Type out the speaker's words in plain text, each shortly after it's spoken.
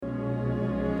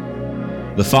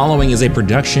The following is a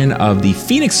production of the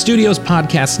Phoenix Studios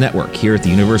Podcast Network here at the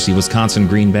University of Wisconsin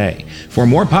Green Bay. For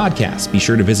more podcasts, be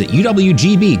sure to visit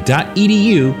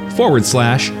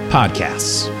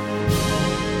uwgb.edu/podcasts.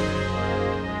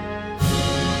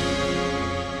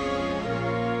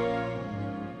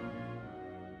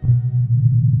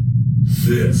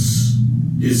 This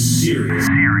is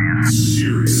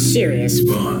serious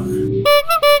fun.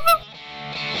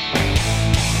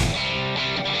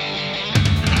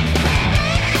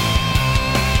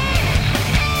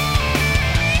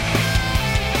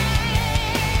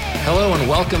 Hello and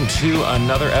welcome to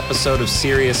another episode of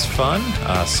Serious Fun.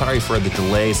 Sorry for the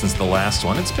delay since the last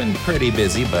one. It's been pretty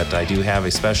busy, but I do have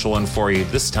a special one for you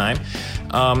this time.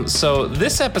 So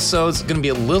this episode's going to be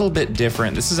a little bit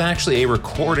different. This is actually a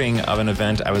recording of an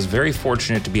event I was very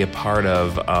fortunate to be a part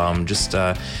of.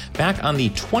 Back on the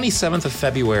 27th of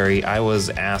February, I was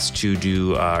asked to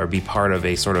do or be part of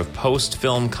a sort of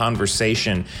post-film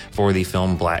conversation for the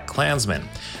film BlacKkKlansman.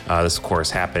 This, of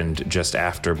course, happened just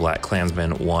after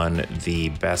BlacKkKlansman won the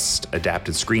Best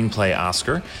Adapted Screenplay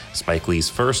Oscar, Spike Lee's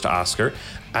first Oscar.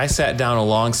 I sat down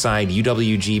alongside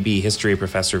UWGB history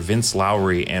professor Vince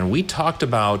Lowry, and we talked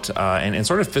about and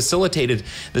sort of facilitated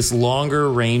this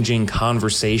longer-ranging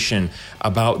conversation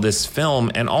about this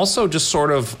film and also just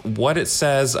sort of what it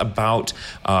says about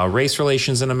race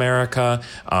relations in America,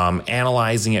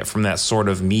 analyzing it from that sort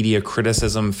of media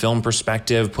criticism, film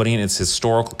perspective, putting it in its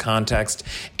historical context,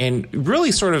 and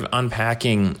really sort of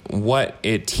unpacking what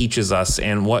it teaches us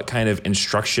and what kind of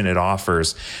instruction it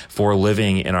offers for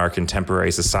living in our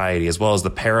contemporary society, as well as the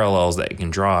parallels that it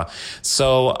can draw.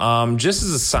 So just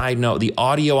as a side note, the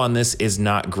audio on this is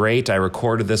not great. I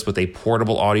recorded this with a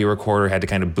portable audio recorder, had to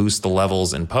kind of boost the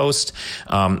levels in post.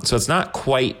 So it's not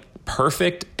quite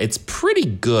perfect. It's pretty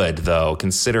good, though,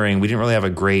 considering we didn't really have a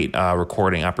great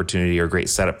recording opportunity or great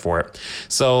setup for it.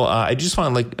 So I just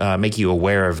want to make you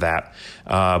aware of that.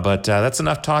 But that's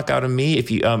enough talk out of me.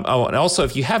 If you and also,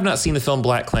 if you have not seen the film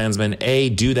BlacKkKlansman, A,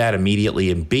 do that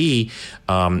immediately, and B,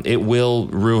 it will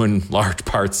ruin large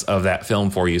parts of that film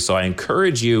for you. So I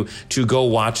encourage you to go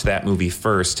watch that movie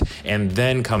first and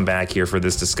then come back here for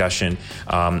this discussion.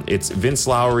 It's Vince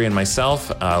Lowry and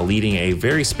myself leading a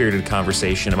very spirited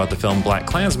conversation about the film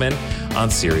BlacKkKlansman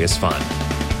on Serious Fun.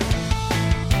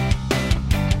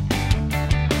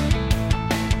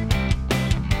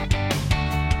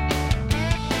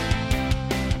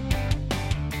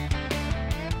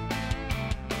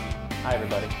 Hi,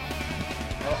 everybody.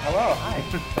 Oh, hello. Hi.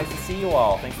 Nice to see you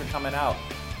all. Thanks for coming out.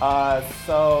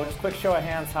 So just quick show of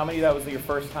hands. How many of that was your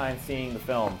first time seeing the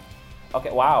film?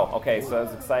 Okay. Wow. Okay. So that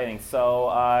was exciting. So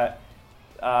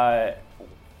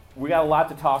we got a lot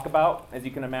to talk about, as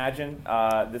you can imagine.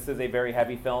 This is a very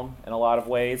heavy film in a lot of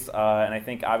ways, and I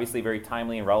think obviously a very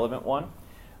timely and relevant one.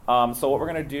 So what we're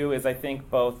going to do is I think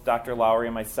both Dr. Lowry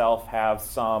and myself have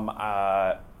some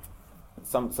kind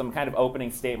of opening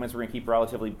statements. We're going to keep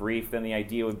relatively brief. Then the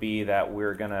idea would be that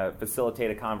we're going to facilitate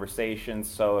a conversation.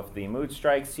 So if the mood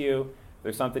strikes you, if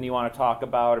there's something you want to talk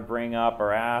about or bring up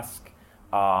or ask,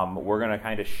 we're going to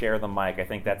kind of share the mic. I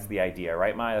think that's the idea,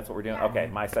 right, Mai? That's what we're doing? Yeah. Okay,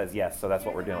 Mai says yes, so that's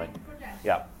what we're doing.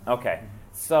 Yeah, okay.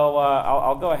 So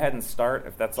I'll go ahead and start,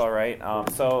 if that's all right. I'm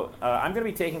going to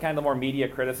be taking kind of the more media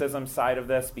criticism side of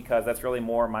this because that's really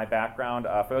more my background.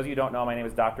 For those of you who don't know, my name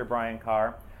is Dr. Brian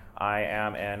Carr. I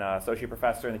am an associate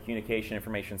professor in the Communication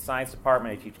Information Science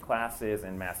Department. I teach classes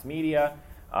in mass media,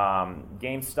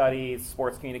 game studies,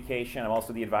 sports communication. I'm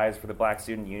also the advisor for the Black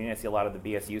Student Union. I see a lot of the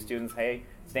BSU students. Hey,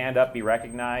 stand up, be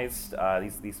recognized.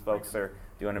 These folks are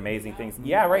doing amazing things.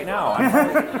 Yeah, right now.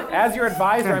 As your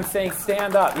advisor, I'm saying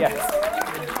stand up. Yes.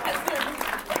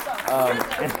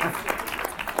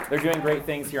 They're doing great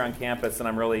things here on campus, and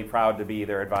I'm really proud to be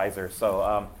their advisor.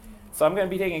 So I'm going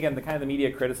to be taking, again, the kind of the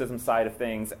media criticism side of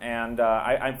things, and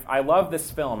I love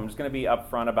this film. I'm just going to be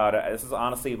upfront about it. This is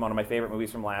honestly one of my favorite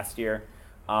movies from last year,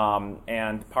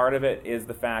 and part of it is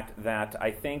the fact that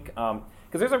I think,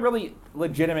 because there's a really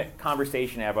legitimate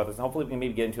conversation to have about this, and hopefully we can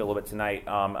maybe get into it a little bit tonight.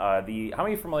 How many are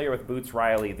you familiar with Boots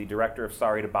Riley, the director of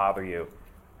Sorry to Bother You?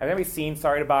 Have anybody seen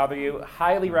Sorry to Bother You?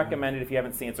 Highly recommended if you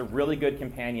haven't seen it. It's a really good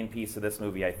companion piece to this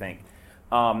movie, I think.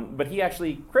 But he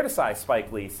actually criticized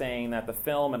Spike Lee, saying that the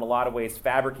film in a lot of ways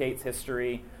fabricates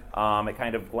history. It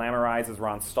kind of glamorizes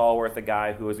Ron Stallworth, a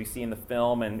guy who, as we see in the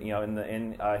film and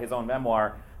in his own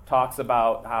memoir, talks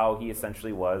about how he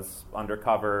essentially was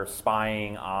undercover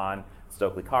spying on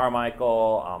Stokely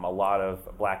Carmichael, a lot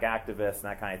of black activists and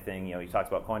that kind of thing. He talks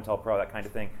about COINTELPRO, that kind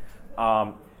of thing.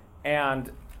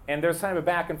 And there's kind of a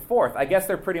back and forth. I guess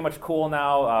they're pretty much cool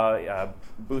now.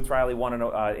 Boots Riley won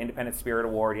an Independent Spirit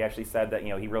Award. He actually said that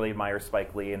he really admires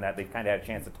Spike Lee and that they've kind of had a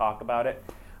chance to talk about it.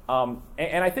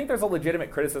 And I think there's a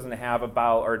legitimate criticism to have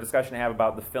about, or discussion to have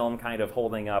about the film kind of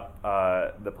holding up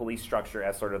the police structure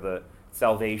as sort of the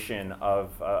salvation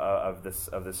of this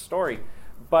story.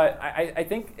 But I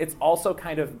think it's also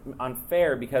kind of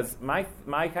unfair because my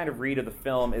kind of read of the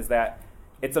film is that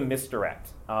it's a misdirect.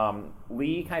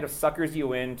 Lee kind of suckers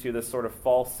you into this sort of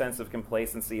false sense of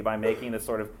complacency by making this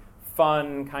sort of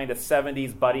fun kind of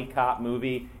 70s buddy cop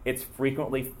movie. It's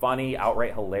frequently funny,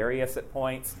 outright hilarious at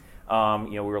points.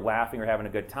 We were laughing, we were having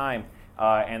a good time.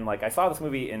 And I saw this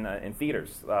movie in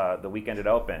theaters the weekend it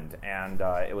opened, and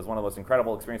it was one of the most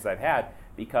incredible experiences I've had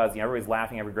because everybody's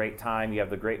laughing, having a great time. You have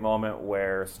the great moment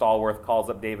where Stallworth calls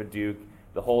up David Duke.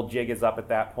 The whole jig is up at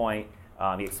that point.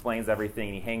 He explains everything,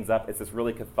 and he hangs up. It's this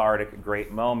really cathartic,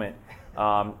 great moment.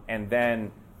 And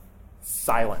then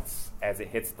silence as it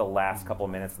hits the last couple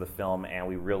of minutes of the film, and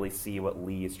we really see what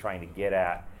Lee is trying to get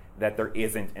at, that there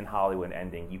isn't in Hollywood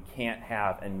ending. You can't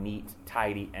have a neat,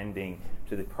 tidy ending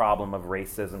to the problem of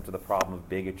racism, to the problem of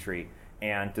bigotry,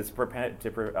 and to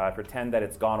pretend that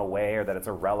it's gone away or that it's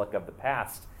a relic of the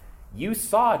past. You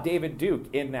saw David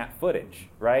Duke in that footage,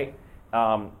 right?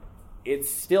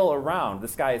 It's still around.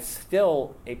 This guy is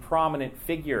still a prominent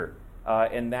figure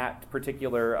in that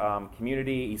particular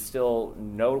community. He's still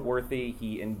noteworthy.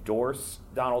 He endorsed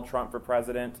Donald Trump for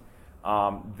president.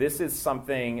 This is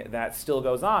something that still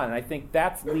goes on, and I think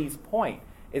that's Lee's point,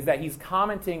 is that he's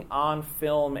commenting on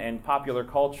film and popular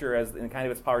culture as in kind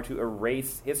of its power to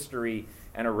erase history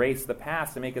and erase the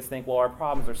past and make us think, well, our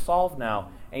problems are solved now.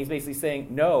 And he's basically saying,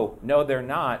 no, they're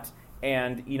not.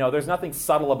 And, there's nothing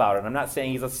subtle about it. I'm not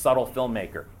saying he's a subtle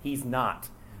filmmaker. He's not.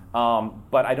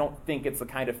 But I don't think it's the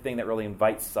kind of thing that really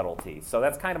invites subtlety. So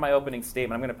that's kind of my opening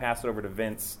statement. I'm going to pass it over to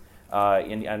Vince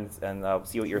and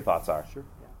see what your thoughts are. Sure.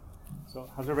 So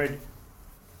how's everybody?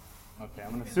 Okay,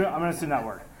 I'm gonna assume that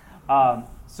worked.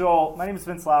 So my name is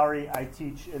Vince Lowry. I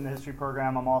teach in the history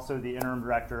program. I'm also the interim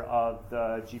director of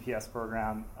the GPS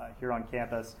program here on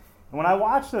campus. And when I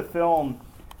watched the film,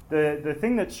 the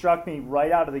thing that struck me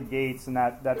right out of the gates in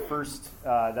that first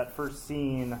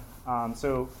scene.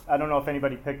 So I don't know if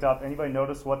anybody picked up. Anybody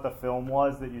noticed what the film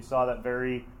was that you saw that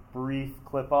very brief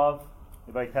clip of?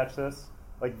 Anybody catch this?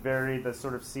 The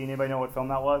sort of scene. Anybody know what film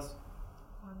that was?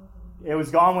 It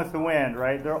was Gone with the Wind,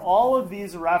 right? There are all of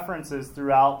these references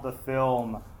throughout the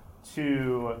film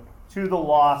to the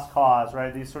lost cause,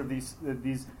 right?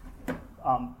 These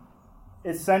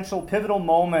essential pivotal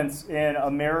moments in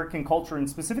American culture and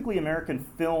specifically American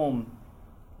film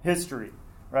history,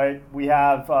 right? We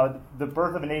have the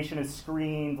birth of a nation is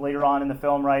screened later on in the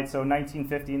film, right? So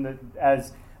 1915,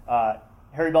 as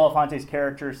Harry Belafonte's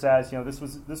character says, this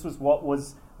was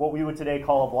what we would today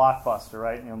call a blockbuster,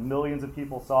 right? Millions of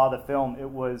people saw the film. It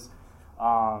was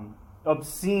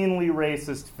obscenely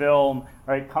racist film,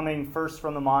 right? Coming first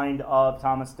from the mind of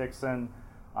Thomas Dixon,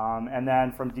 and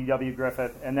then from D.W.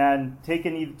 Griffith, and then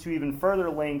taken to even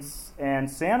further lengths and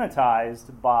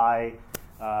sanitized by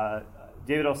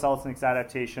David O. Selznick's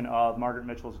adaptation of Margaret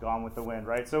Mitchell's Gone with the Wind,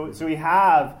 right? So we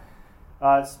have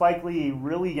Spike Lee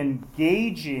really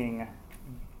engaging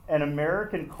an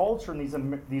American culture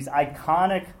and these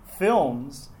iconic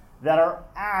films that are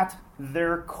at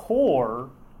their core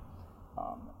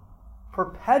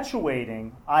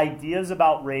perpetuating ideas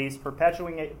about race,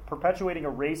 perpetuating a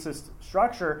racist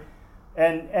structure.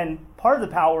 And part of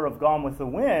the power of Gone with the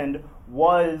Wind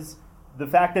was the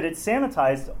fact that it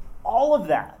sanitized all of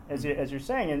that, as you're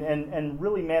saying, and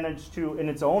really managed to, in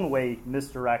its own way,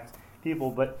 misdirect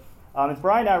people. But as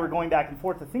Brian and I were going back and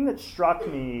forth, the thing that struck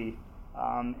me,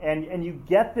 and you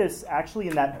get this actually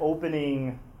in that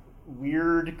opening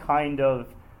weird kind of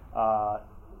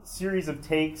series of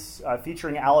takes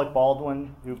featuring Alec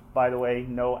Baldwin, who, by the way,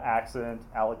 no accident,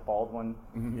 Alec Baldwin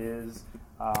is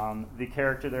the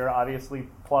character there, obviously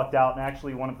plucked out. And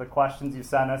actually one of the questions you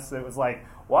sent us, it was like,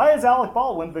 why is Alec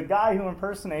Baldwin, the guy who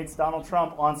impersonates Donald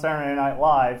Trump on Saturday Night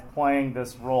Live, playing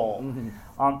this role?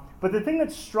 But the thing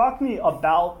that struck me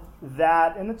about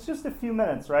that, and it's just a few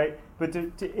minutes, right? But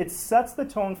it sets the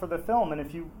tone for the film. And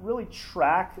if you really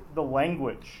track the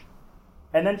language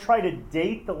and then try to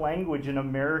date the language in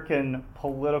American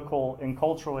political and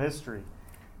cultural history,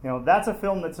 that's a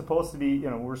film that's supposed to be,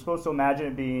 we're supposed to imagine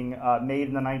it being made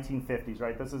in the 1950s,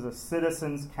 right? This is a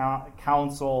Citizens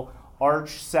Council, arch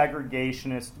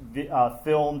segregationist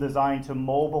film designed to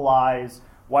mobilize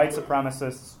white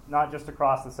supremacists, not just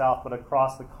across the South, but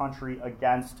across the country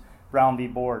against Brown v.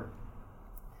 Board.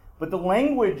 But the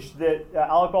language that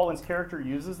Alec Baldwin's character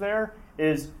uses there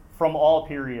is from all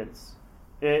periods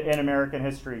in American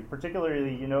history.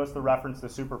 Particularly, you notice the reference to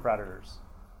super predators,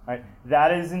 Right?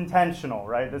 That is intentional,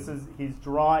 right? He's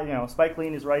drawing, Spike Lee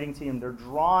and his writing team, they're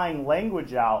drawing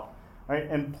language out, right,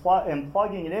 and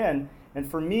plugging it in. And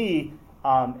for me,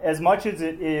 as much as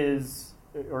it is,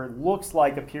 or it looks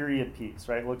like a period piece,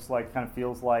 right? It looks like, kind of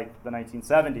feels like the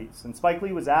 1970s. And Spike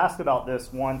Lee was asked about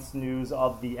this once news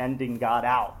of the ending got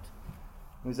out.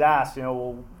 He was asked,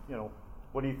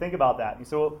 what do you think about that? And he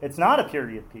said, well, it's not a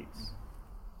period piece.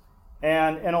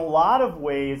 And in a lot of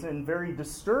ways, in very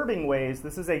disturbing ways,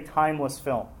 this is a timeless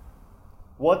film.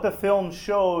 What the film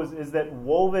shows is that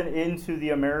woven into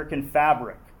the American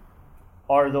fabric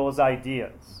are those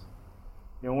ideas.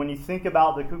 When you think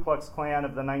about the Ku Klux Klan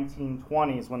of the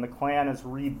 1920s, when the Klan is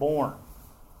reborn,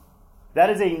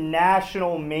 that is a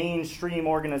national mainstream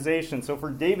organization. So for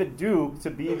David Duke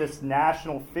to be this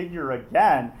national figure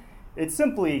again, it's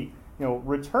simply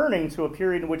returning to a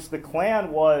period in which the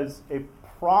Klan was a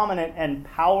prominent and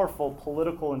powerful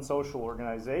political and social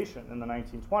organization in the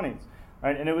 1920s.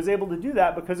 Right? And it was able to do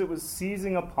that because it was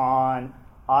seizing upon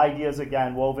ideas,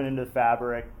 again, woven into the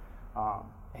fabric,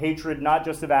 hatred not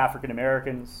just of African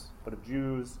Americans, but of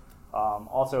Jews,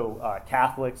 also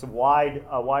Catholics, a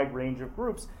wide range of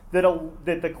groups that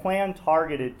the Klan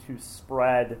targeted to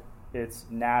spread its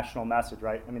national message,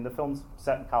 right? I mean, the film's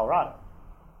set in Colorado.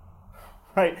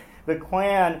 Right? The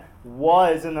Klan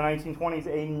was, in the 1920s,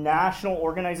 a national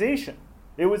organization.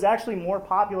 It was actually more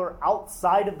popular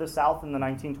outside of the South in the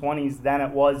 1920s than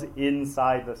it was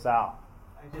inside the South.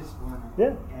 I just want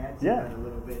to add to that a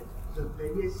little bit. The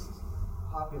biggest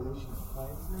population of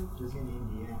Klansmen was in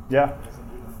Indiana. Yeah.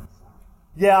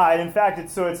 Yeah, and in fact, it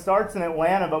starts in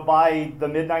Atlanta, but by the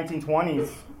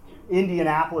mid-1920s,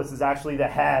 Indianapolis is actually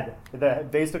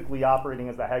basically operating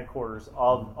as the headquarters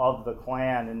of the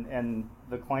Klan, and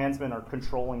the Klansmen are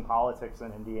controlling politics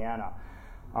in Indiana.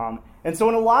 And so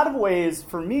in a lot of ways,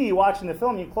 for me, watching the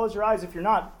film, you close your eyes if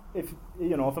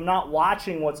I'm not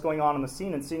watching what's going on in the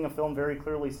scene and seeing a film very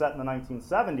clearly set in the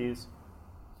 1970s,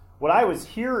 what I was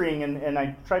hearing, and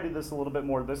I tried to do this a little bit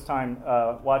more this time,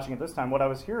 watching it this time, what I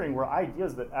was hearing were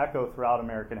ideas that echo throughout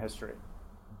American history.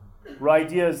 Were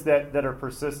ideas that are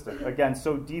persistent, again,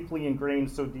 so deeply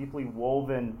ingrained, so deeply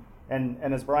woven,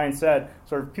 and as Brian said,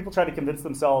 sort of people try to convince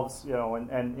themselves,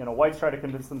 and whites try to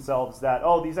convince themselves that,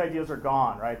 these ideas are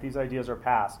gone, right? These ideas are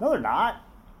past. No, they're not,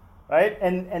 right?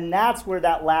 And that's where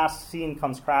that last scene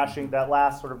comes crashing, that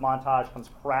last sort of montage comes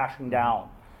crashing down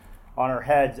on our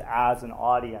heads as an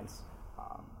audience.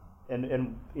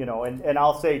 And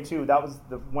I'll say too, that was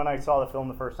when I saw the film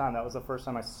the first time. That was the first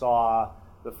time I saw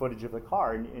the footage of the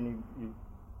car, and you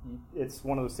it's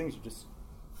one of those things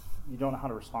you don't know how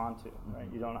to respond to, right?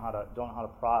 You don't know how to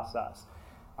process.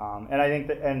 And I think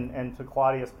that, and to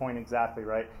Claudia's point exactly,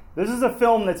 right? This is a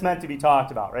film that's meant to be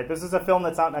talked about, right? This is a film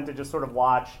that's not meant to just sort of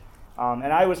watch.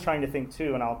 And I was trying to think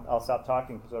too, and I'll stop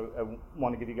talking because I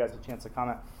want to give you guys a chance to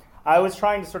comment. I was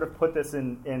trying to sort of put this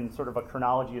in sort of a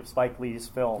chronology of Spike Lee's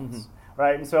films,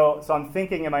 right? And so I'm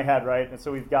thinking in my head, right? And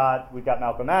so we've got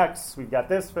Malcolm X, we've got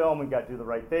this film, we've got Do the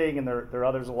Right Thing, and there are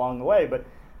others along the way, but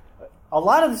a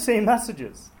lot of the same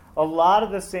messages, a lot of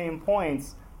the same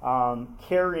points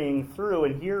carrying through.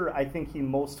 And here, I think he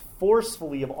most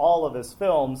forcefully of all of his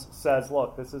films says,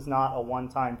 look, this is not a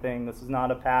one-time thing, this is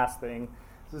not a past thing,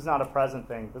 this is not a present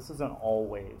thing, this is an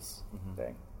always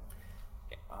thing.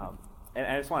 And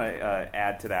I just want to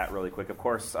add to that really quick. Of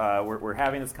course, we're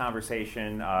having this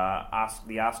conversation. The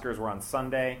Oscars were on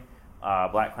Sunday.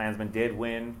 Black Klansman did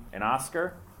win an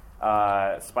Oscar.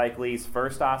 Spike Lee's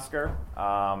first Oscar.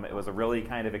 It was a really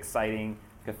kind of exciting,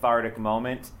 cathartic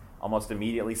moment, almost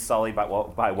immediately sullied by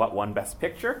what won Best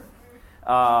Picture.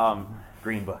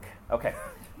 Green Book. Okay.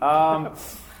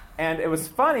 And it was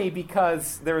funny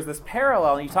because there was this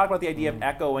parallel, and you talk about the idea of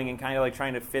echoing and kind of like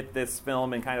trying to fit this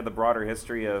film in kind of the broader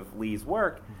history of Lee's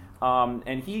work.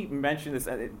 And he mentioned this,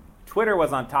 Twitter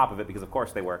was on top of it because of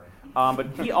course they were. But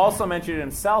he also mentioned it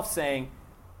himself, saying,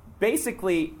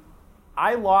 basically,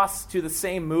 I lost to the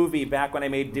same movie back when I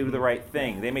made Do the Right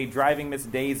Thing. They made Driving Miss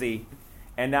Daisy,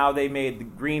 and now they made The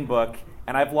Green Book,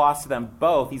 and I've lost to them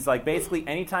both. He's like, basically,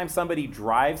 anytime somebody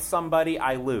drives somebody,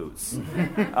 I lose.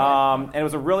 And it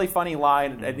was a really funny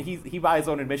line, and he by his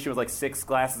own admission, was like 6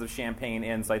 glasses of champagne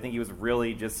in, so I think he was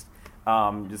really just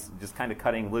kind of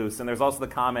cutting loose. And there's also the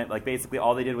comment, like, basically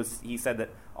all they did was, he said that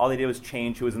all they did was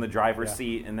change who was in the driver's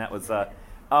seat, and that was...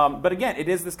 but again, it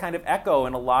is this kind of echo.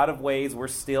 In a lot of ways, we're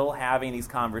still having these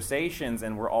conversations,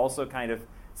 and we're also kind of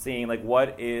seeing, like,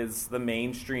 what is the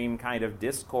mainstream kind of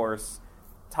discourse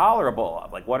tolerable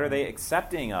of? Like, what are they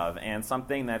accepting of? And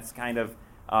something that's kind of,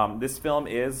 this film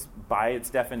is, by its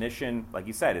definition, like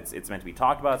you said, it's meant to be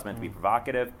talked about, it's meant to be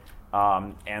provocative,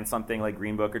 And something like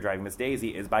Green Book or Driving Miss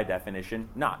Daisy is by definition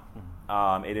not.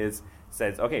 It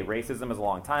says, okay, racism is a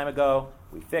long time ago.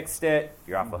 We fixed it.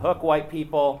 You're off the hook, white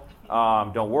people.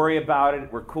 Don't worry about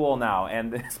it. We're cool now.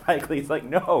 And Spike Lee's like,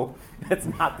 no, that's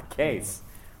not the case.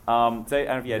 So I don't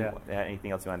know if you had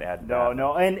anything else you wanted to add to that.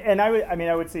 No. And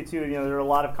I would say too, there are a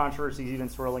lot of controversies even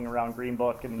swirling around Green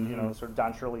Book, and sort of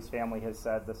Don Shirley's family has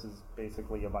said this is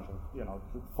basically a bunch of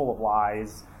full of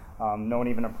lies. No one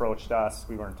even approached us.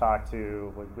 We weren't talked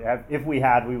to. If we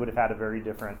had, we would have had a very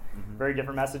different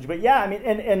message. But yeah,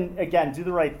 and again, Do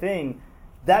the Right Thing.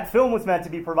 That film was meant to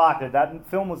be provocative. That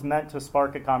film was meant to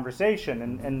spark a conversation.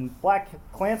 And Black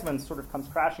Klansman sort of comes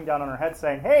crashing down on our head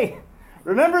saying, hey,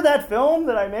 remember that film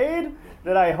that I made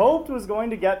that I hoped was going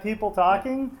to get people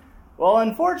talking? Well,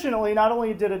 unfortunately, not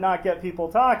only did it not get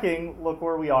people talking, look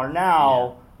where we are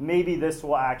now. Yeah. Maybe this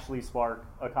will actually spark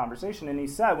a conversation. And he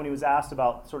said, when he was asked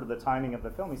about sort of the timing of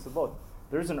the film, he said, look,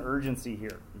 there's an urgency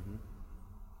here.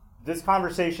 This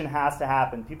conversation has to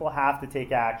happen. People have to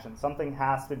take action. Something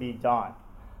has to be done.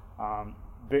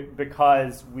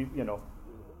 Because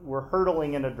we're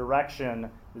hurtling in a direction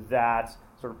that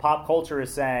sort of pop culture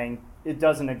is saying it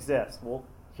doesn't exist. Well,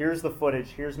 here's the footage.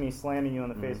 Here's me slamming you in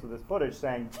the face with this footage,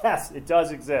 saying yes, it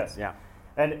does exist. Yeah,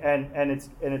 and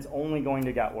it's only going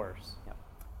to get worse.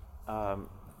 Yeah.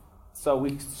 So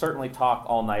we certainly talk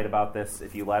all night about this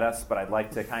if you let us, but I'd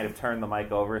like to kind of turn the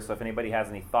mic over. So if anybody has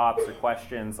any thoughts or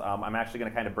questions, I'm actually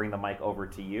going to kind of bring the mic over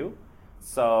to you.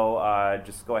 So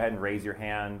just go ahead and raise your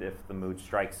hand if the mood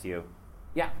strikes you.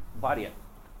 Yeah, Claudia.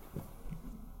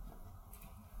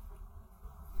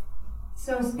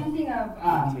 So speaking of,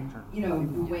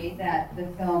 the way that the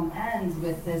film ends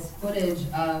with this footage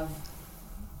of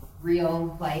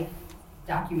real life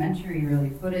documentary, really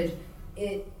footage,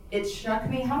 it struck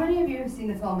me. How many of you have seen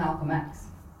the film Malcolm X?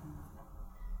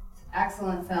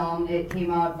 Excellent film. It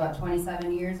came out about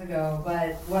 27 years ago,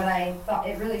 but what I thought,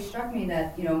 it really struck me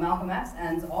that, Malcolm X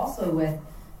ends also with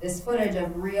this footage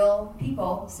of real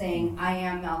people saying, I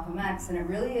am Malcolm X, and it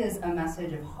really is a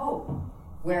message of hope.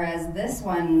 Whereas this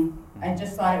one, I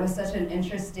just thought it was such an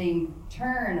interesting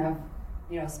turn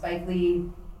of, Spike Lee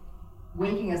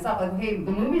waking us up, like, hey,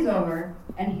 the movie's over,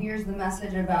 and here's the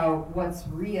message about what's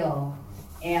real.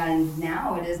 And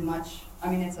now it is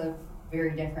it's a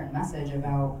very different message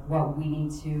about what we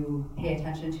need to pay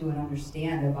attention to and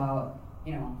understand about,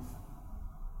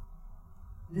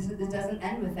 this doesn't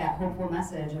end with that hopeful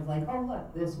message of like, oh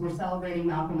look, we're celebrating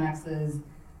Malcolm X's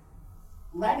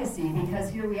legacy, because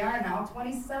here we are now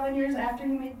 27 years after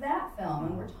he made that film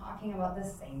and we're talking about the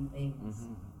same things.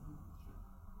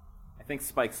 I think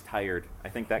Spike's tired. I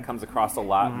think that comes across a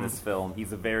lot in this film.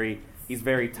 He's very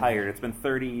tired. It's been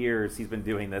 30 years he's been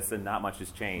doing this and not much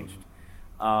has changed.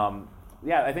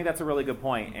 Yeah, I think that's a really good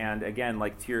point. And again,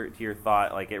 like to your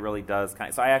thought, like it really does kind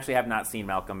of, so I actually have not seen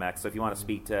Malcolm X, so if you want to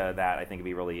speak to that, I think it'd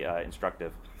be really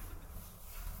instructive.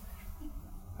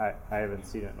 I haven't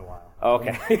seen it in a while.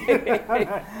 Okay.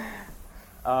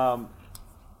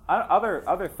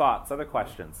 Other thoughts, other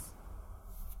questions?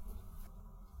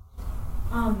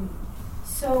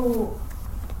 So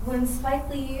when Spike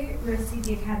Lee received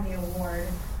the Academy Award,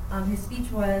 his speech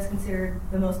was considered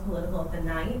the most political of the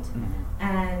night,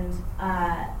 and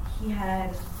he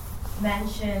had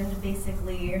mentioned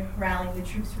basically rallying the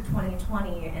troops for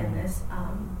 2020 in this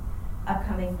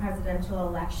upcoming presidential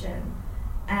election.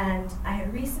 And I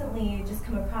had recently just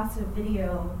come across a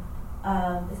video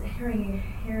of, is it Harry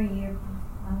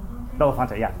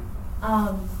Belafonte, yeah.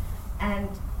 And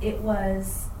it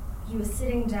was, he was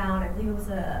sitting down, I believe it was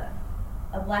a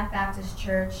Black Baptist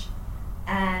church,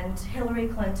 and Hillary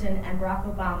Clinton and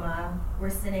Barack Obama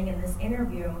were sitting in this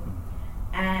interview,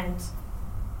 and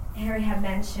Harry had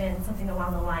mentioned something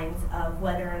along the lines of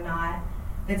whether or not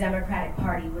the Democratic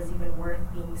Party was even worth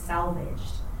being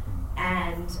salvaged,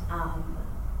 and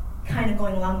kind of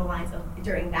going along the lines of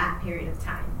during that period of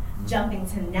time, jumping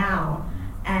to now,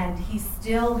 and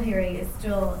Harry is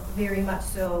still very much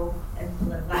so a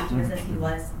political activist as he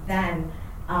was then,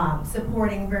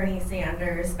 supporting Bernie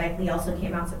Sanders. Spike Lee also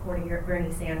came out supporting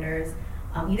Bernie Sanders.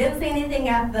 He didn't say anything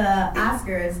at the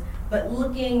Oscars, but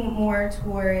looking more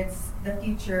towards the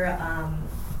future,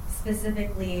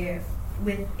 specifically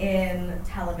within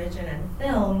television and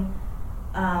film,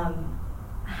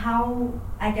 how,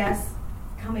 I guess,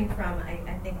 coming from,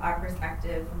 I think, our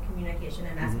perspective from communication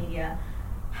and mass media,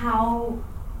 how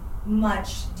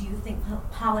much do you think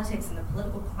politics and the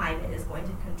political climate is going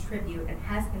to contribute and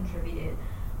has contributed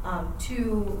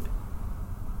to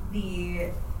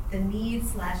the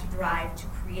need/drive to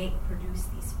produce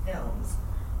these films?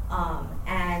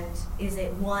 And is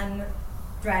it one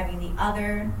driving the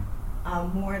other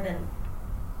more than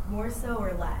more so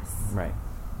or less? Right.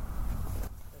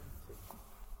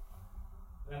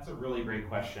 That's a really great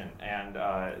question, and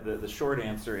the short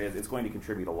answer is it's going to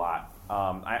contribute a lot.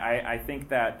 I think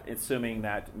that assuming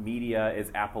that media is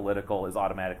apolitical is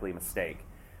automatically a mistake.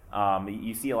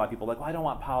 You see a lot of people like, well, I don't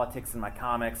want politics in my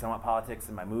comics, I want politics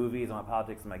in my movies, I want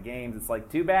politics in my games. It's like,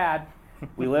 too bad.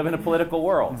 We live in a political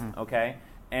world, okay?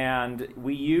 And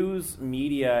we use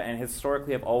media, and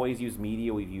historically have always used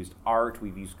media. We've used art,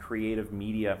 we've used creative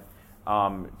media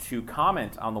to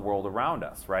comment on the world around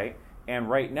us, right? And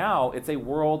right now, it's a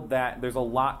world that there's a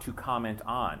lot to comment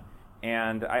on.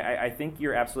 And I think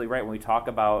you're absolutely right when we talk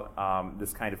about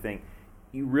this kind of thing.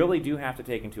 You really do have to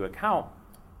take into account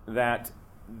that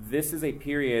this is a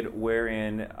period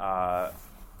wherein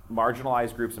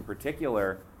marginalized groups in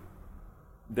particular,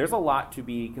 there's a lot to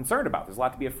be concerned about. There's a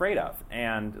lot to be afraid of.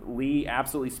 And Lee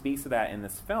absolutely speaks to that in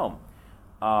this film.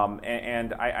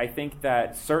 And I think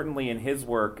that certainly in his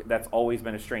work, that's always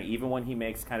been a strength. Even when he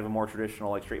makes kind of a more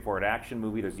traditional, like straightforward action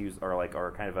movie,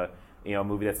 or kind of a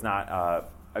movie that's not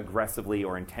aggressively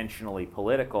or intentionally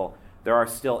political, there are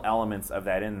still elements of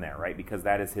that in there, right? Because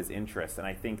that is his interest. And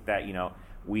I think that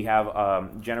we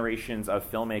have generations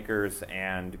of filmmakers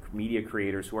and media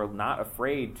creators who are not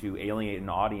afraid to alienate an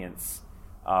audience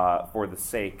for the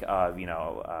sake of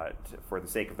for the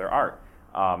sake of their art.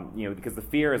 Because the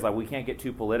fear is like we can't get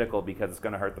too political because it's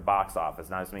going to hurt the box office.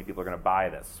 Not as many people are going to buy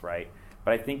this, right?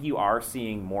 But I think you are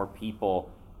seeing more people,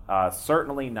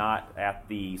 certainly not at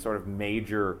the sort of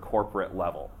major corporate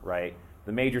level, right?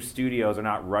 The major studios are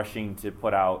not rushing to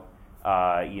put out,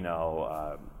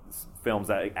 films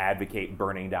that advocate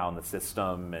burning down the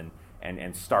system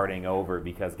and starting over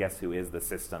because guess who is the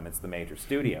system? It's the major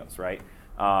studios, right?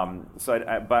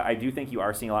 But I do think you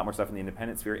are seeing a lot more stuff in the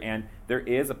independent sphere, and there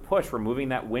is a push. We're moving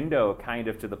that window kind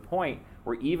of to the point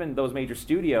where even those major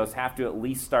studios have to at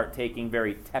least start taking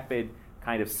very tepid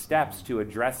kind of steps to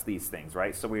address these things,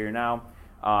 right? So we are now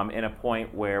in a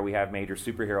point where we have major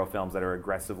superhero films that are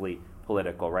aggressively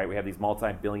political, right? We have these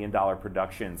multi-billion-dollar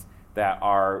productions that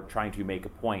are trying to make a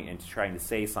point and trying to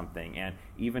say something, and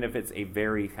even if it's a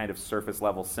very kind of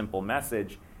surface-level, simple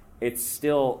message, it's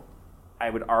still, I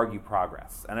would argue,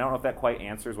 progress. And I don't know if that quite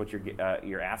answers what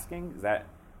you're asking. Is that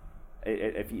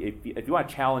if you want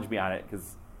to challenge me on it,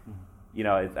 because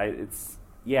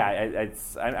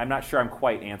I'm not sure I'm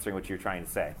quite answering what you're trying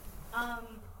to say. I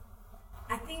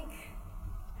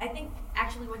think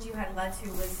actually what you had led to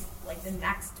was like the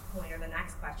next point or the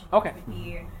next question. Okay. Would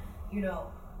be,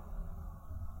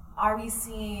 are we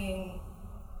seeing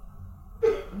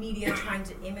media trying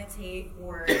to imitate,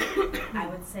 or I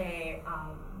would say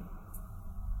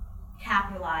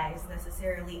capitalize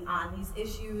necessarily on these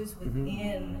issues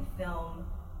within film,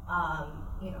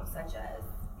 such as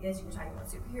you were talking about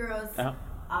superheroes,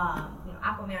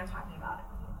 Aquaman talking about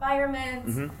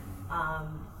environment,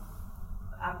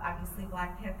 obviously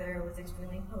Black Panther was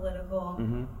extremely political,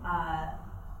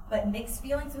 but mixed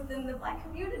feelings within the Black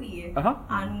community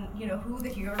on who the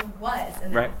hero was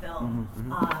in that film.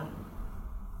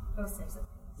 Those types of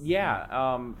things.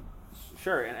 Yeah,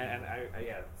 sure, and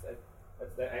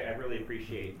I really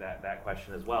appreciate that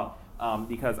question as well,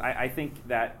 because I think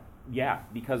that,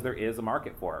 because there is a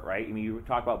market for it, right? I mean, you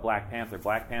talk about Black Panther.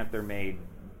 Black Panther made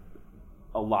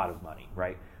a lot of money,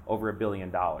 right? Over $1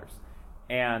 billion.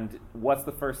 And what's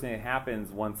the first thing that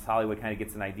happens once Hollywood kind of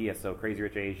gets an idea? So Crazy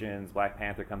Rich Asians, Black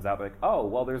Panther comes out, like, oh,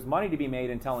 well, there's money to be made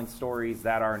in telling stories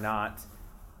that are not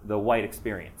the white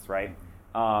experience, right?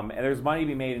 And there's money to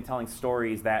be made in telling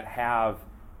stories that have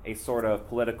a sort of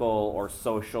political or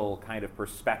social kind of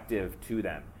perspective to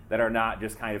them, that are not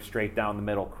just kind of straight down the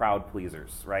middle crowd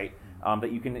pleasers, right?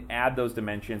 That you can add those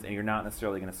dimensions and you're not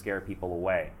necessarily going to scare people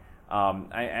away.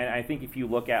 I think if you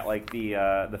look at like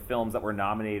the films that were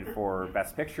nominated for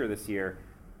Best Picture this year,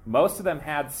 most of them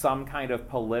had some kind of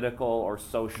political or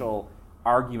social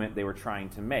argument they were trying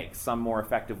to make, some more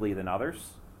effectively than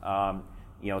others.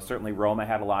 Certainly Roma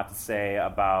had a lot to say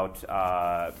about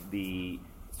the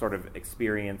sort of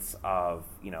experience of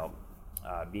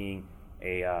being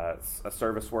a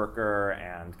service worker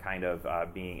and kind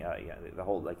of being the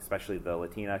whole, like, especially the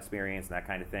Latina experience and that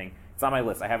kind of thing. It's on my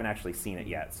list. I haven't actually seen it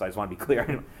yet, so I just want to be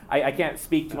clear. I can't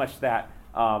speak too much to that.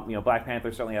 Black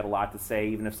Panther certainly had a lot to say,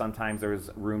 even if sometimes there was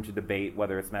room to debate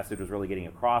whether its message was really getting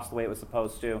across the way it was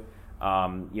supposed to.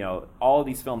 All of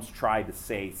these films tried to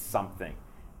say something,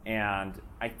 and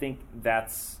I think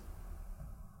that's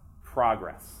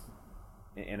progress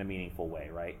in a meaningful way,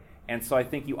 right? And so I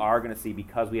think you are going to see,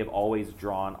 because we have always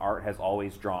drawn, art has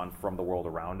always drawn from the world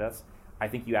around us, I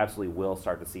think you absolutely will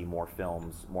start to see more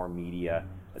films, more media,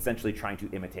 essentially trying to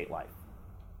imitate life.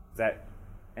 Does that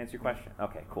answer your question?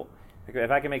 Okay, cool.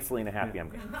 If I can make Selena happy, I'm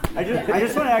good. I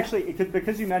just want to actually,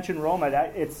 because you mentioned Roma,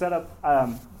 it's set up.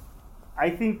 I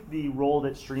think the role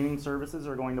that streaming services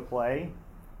are going to play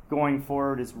going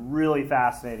forward is really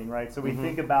fascinating, right? So we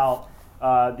think about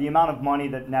the amount of money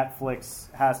that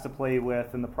Netflix has to play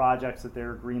with and the projects that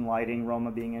they're greenlighting,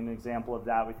 Roma being an example of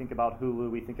that. We think about Hulu,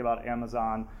 we think about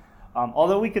Amazon.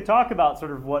 Although we could talk about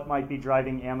sort of what might be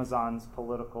driving Amazon's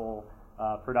political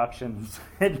productions,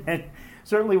 and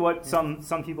certainly what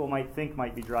some people might think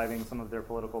might be driving some of their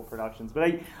political productions.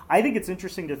 But I think it's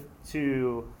interesting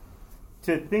to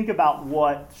think about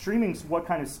what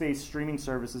kind of space streaming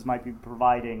services might be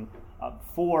providing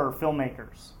for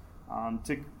filmmakers.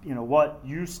 What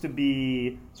used to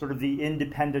be sort of the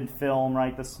independent film,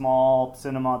 right? The small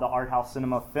cinema, the art house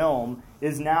cinema film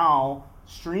is now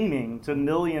streaming to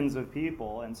millions of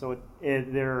people, and so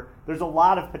there's a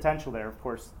lot of potential there. Of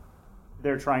course,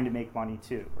 they're trying to make money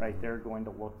too, right? They're going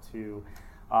to look to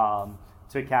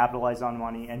capitalize on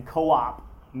money and co-op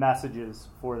messages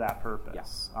for that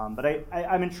purpose. Yeah. But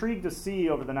I'm intrigued to see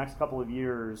over the next couple of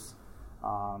years,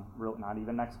 not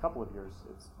even next couple of years,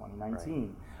 it's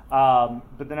 2019, right.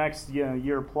 But the next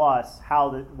year plus,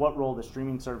 what role the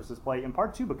streaming services play, in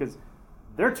part too because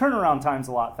their turnaround time's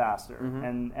a lot faster,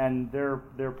 and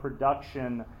their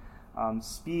production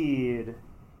speed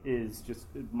is just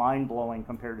mind-blowing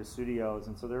compared to studios,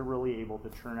 and so they're really able to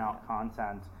churn out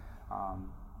content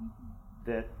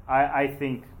that I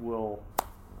think will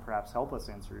perhaps help us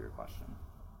answer your question.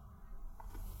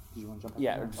 Do you want to jump in?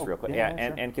 Yeah, just real quick. Sure.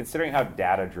 And considering how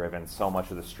data-driven so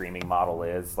much of the streaming model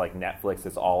is, like Netflix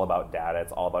is all about data,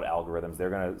 it's all about algorithms. They're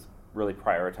going to really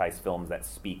prioritize films that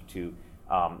speak to,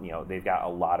 they've got a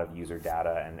lot of user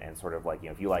data and sort of like,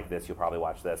 if you like this, you'll probably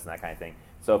watch this and that kind of thing.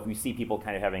 So if we see people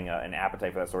kind of having an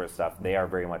appetite for that sort of stuff, they are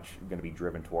very much going to be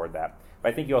driven toward that.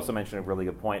 But I think you also mentioned a really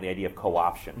good point, the idea of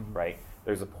co-option, right?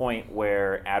 There's a point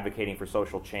where advocating for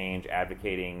social change,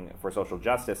 advocating for social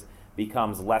justice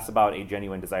becomes less about a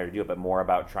genuine desire to do it, but more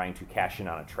about trying to cash in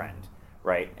on a trend,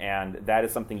 right? And that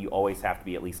is something you always have to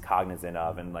be at least cognizant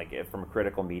of. And like from a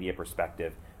critical media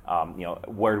perspective,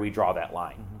 where do we draw that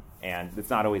line? And it's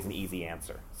not always an easy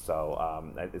answer.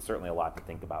 So it's certainly a lot to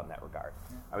think about in that regard.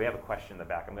 We have a question in the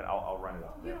back. I'll run it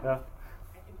up. Yeah.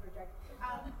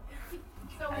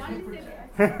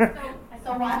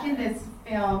 So watching this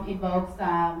film evokes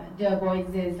Du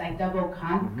Bois's like double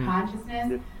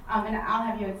consciousness, and I'll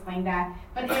have you explain that.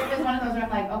 But it was one of those where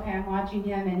I'm like, okay, I'm watching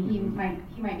him, and he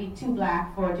might be too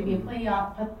black to be a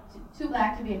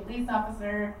police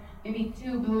officer, maybe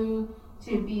too blue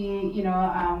to be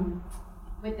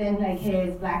within like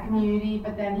his black community,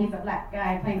 but then he's a black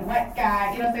guy playing a white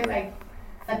guy, so it's like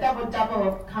a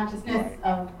double consciousness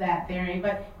of that theory.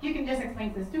 But you can just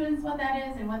explain to the students what that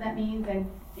is and what that means, and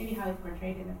maybe how it's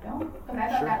portrayed in the film, because I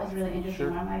thought that was really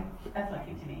interesting. I'm like, that's what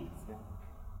came to me.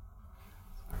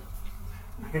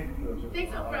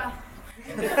 Thanks, Oprah.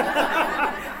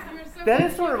 That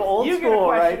is sort of old school,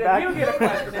 right? You get a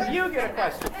question. You get a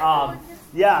question.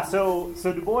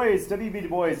 So Du Bois, W.B. Du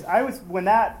Bois,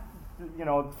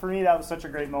 for me that was such a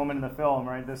great moment in the film,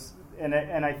 right?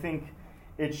 And I think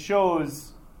it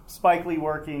shows Spike Lee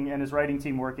working and his writing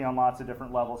team working on lots of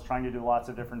different levels, trying to do lots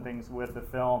of different things with the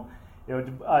film.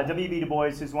 W.B. Du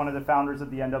Bois, who's one of the founders of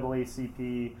the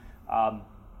NAACP,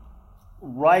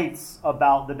 writes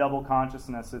about the double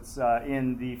consciousness. It's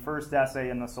in the first essay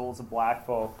in The Souls of Black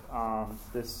Folk,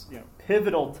 this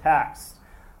pivotal text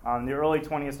in the early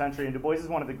 20th century. And Du Bois is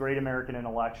one of the great American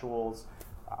intellectuals,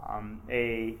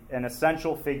 an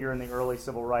essential figure in the early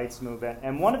civil rights movement.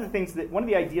 And one of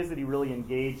the ideas that he really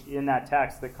engaged in that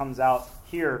text that comes out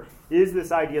here is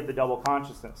this idea of the double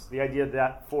consciousness, the idea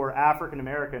that for African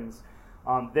Americans,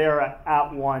 they're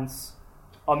at once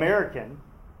American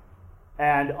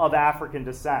and of African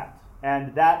descent.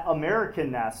 And that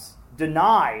Americanness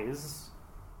denies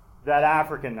that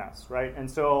Africanness, right? And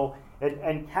so,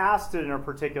 and casts it in a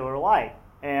particular light.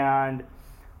 And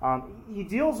he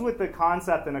deals with the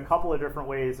concept in a couple of different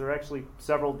ways. There are actually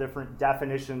several different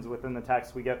definitions within the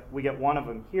text. We get one of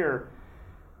them here.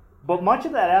 But much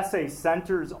of that essay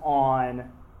centers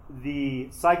on the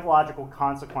psychological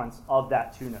consequence of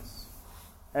that two-ness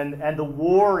and the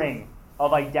warring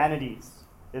of identities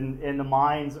in the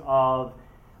minds of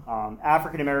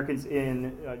African Americans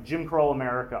in Jim Crow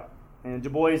America. And Du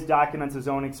Bois documents his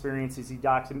own experiences. He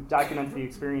documents the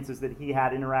experiences that he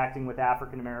had interacting with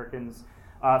African Americans,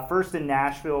 first in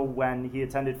Nashville when he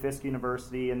attended Fisk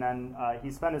University, and then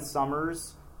he spent his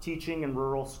summers teaching in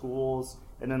rural schools,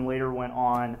 and then later went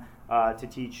on to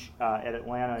teach at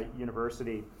Atlanta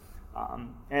University.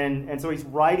 And so he's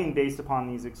writing based upon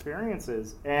these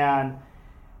experiences. And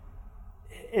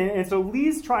and so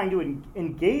Lee's trying to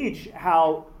engage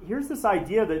how here's this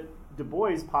idea that Du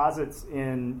Bois posits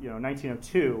in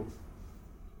 1902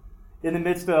 in the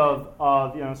midst of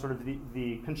sort of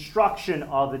the construction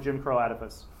of the Jim Crow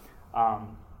edifice,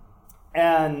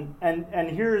 and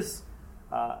here's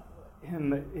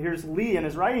Lee and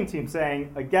his writing team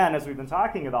saying, again, as we've been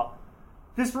talking about,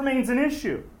 this remains an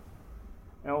issue.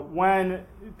 When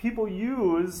people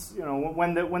use,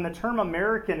 when the term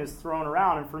American is thrown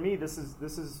around, and for me, this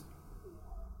is,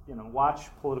 watch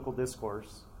political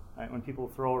discourse. Right? When people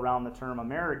throw around the term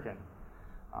American,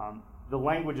 the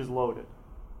language is loaded.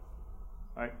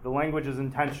 Right? The language is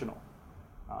intentional.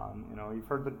 You've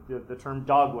heard the term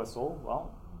dog whistle.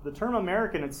 Well, the term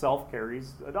American itself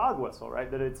carries a dog whistle, right?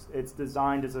 That it's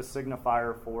designed as a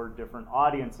signifier for different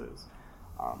audiences.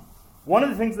 One of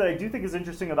the things that I do think is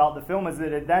interesting about the film is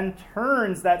that it then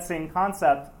turns that same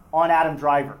concept on Adam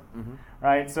Driver,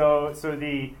 right? So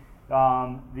the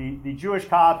Jewish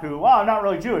cop who, well, I'm not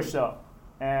really Jewish though,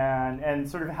 and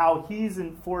sort of how he's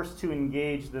forced to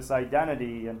engage this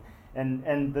identity,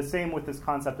 and the same with this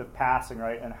concept of passing,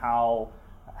 right? And how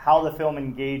the film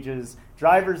engages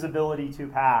Driver's ability to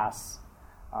pass,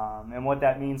 and what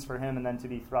that means for him, and then to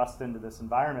be thrust into this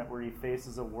environment where he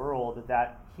faces a world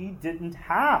that he didn't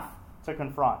have to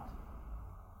confront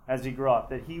as he grew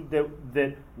up,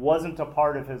 that wasn't a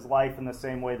part of his life in the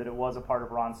same way that it was a part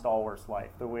of Ron Stallworth's life,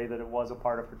 the way that it was a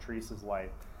part of Patrice's life.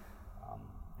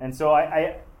 And so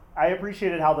I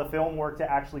appreciated how the film worked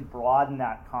to actually broaden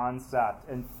that concept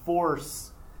and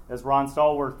force, as Ron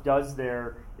Stallworth does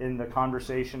there in the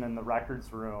conversation in the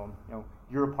records room,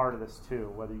 you're a part of this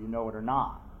too, whether you know it or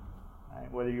not.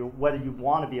 Right? Whether you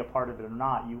want to be a part of it or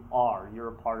not, you're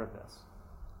a part of this.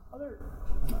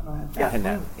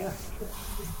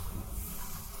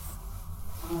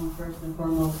 First and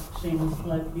foremost, shameless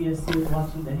plug, BSC is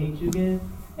watching The Hate You Give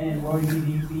and Rory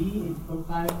BDB from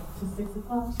 5 to 6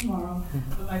 o'clock tomorrow.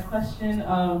 But my question,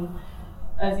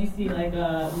 as you see, within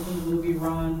the movie,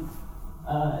 Ron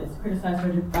is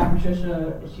criticized by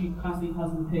Patricia. She constantly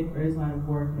calls him a pig for his line of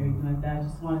work and everything like that. I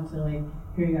just wanted to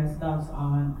hear you guys' thoughts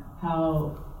on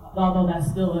how, although that's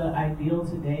still an ideal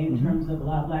today in terms of a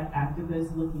lot of black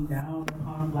activists looking down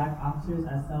upon black officers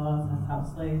as sellouts, as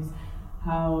house slaves,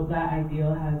 how that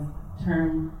ideal has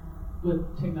turned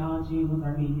with technology, with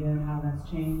our media, and how that's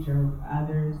changed, or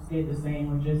either stayed the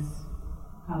same, or just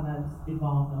how that's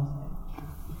evolved also.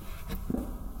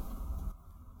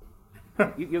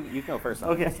 You go first.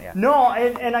 Okay. This, yeah. No,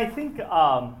 and I think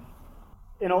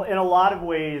in a lot of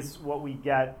ways, what we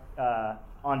get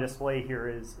on display here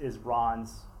is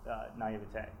Ron's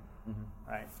naivete,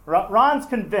 right? Ron's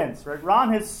convinced, right?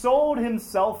 Ron has sold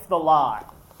himself the lie.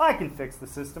 I can fix the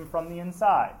system from the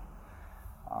inside,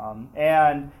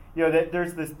 and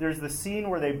there's the scene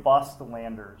where they bust the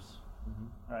Landers,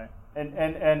 right?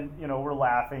 And we're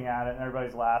laughing at it, and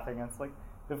everybody's laughing, and it's like,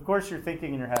 of course you're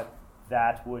thinking in your head,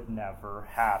 that would never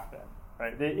happen,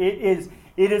 right? It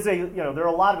is a there are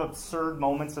a lot of absurd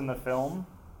moments in the film.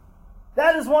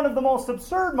 That is one of the most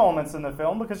absurd moments in the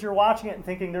film, because you're watching it and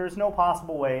thinking there is no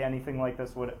possible way anything like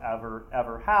this would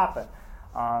ever happen.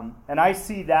 And I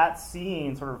see that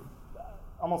scene sort of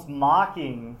almost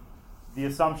mocking the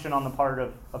assumption on the part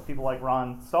of people like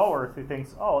Ron Stallworth, who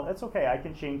thinks, oh, that's okay, I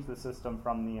can change the system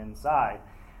from the inside.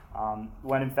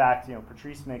 When in fact,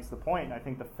 Patrice makes the point, and I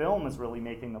think the film is really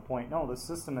making the point, no, the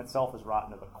system itself is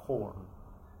rotten to the core.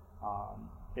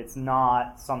 It's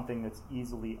not something that's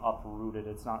easily uprooted.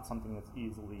 It's not something that's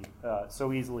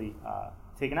so easily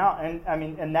taken out.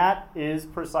 And that is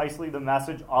precisely the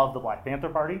message of the Black Panther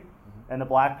Party and the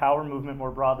Black Power movement,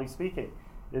 more broadly speaking,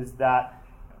 is that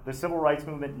the civil rights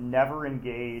movement never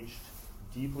engaged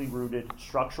deeply rooted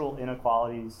structural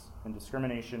inequalities and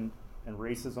discrimination and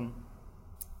racism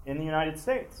in the United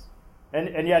States.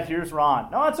 And yet here's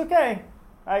Ron. No, it's okay.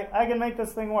 I can make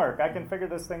this thing work. I can figure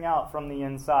this thing out from the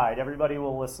inside. Everybody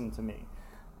will listen to me.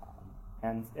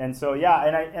 And so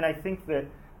I think that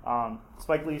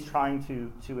Spike Lee's trying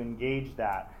to engage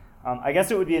that. I guess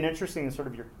it would be an interesting sort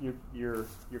of your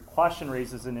question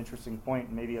raises an interesting point,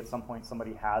 and maybe at some point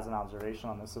somebody has an observation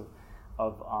on this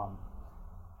of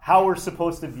how we're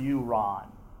supposed to view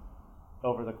Ron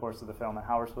over the course of the film, and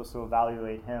how we're supposed to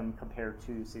evaluate him compared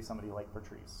to, say, somebody like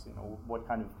Patrice. What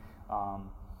kind of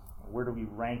where do we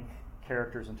rank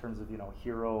characters in terms of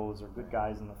heroes or good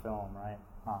guys in the film, right?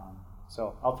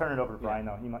 So I'll turn it over to Brian,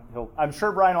 though. I'm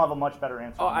sure Brian will have a much better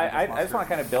answer. I just want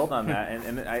to kind of build on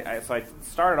that, so I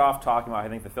started off talking about I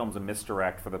think the film's a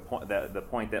misdirect for the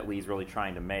point that Lee's really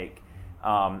trying to make,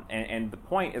 and the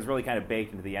point is really kind of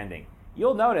baked into the ending.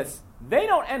 You'll notice they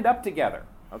don't end up together.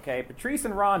 Okay, Patrice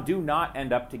and Ron do not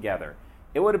end up together.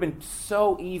 it would have been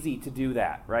so easy to do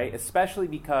that, right? Especially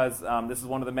because this is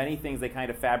one of the many things they kind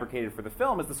of fabricated for the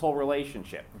film is this whole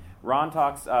relationship.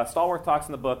 Stallworth talks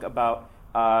in the book about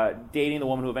dating the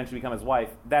woman who eventually becomes his wife.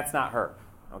 That's not her,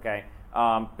 okay?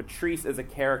 Patrice is a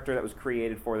character that was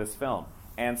created for this film.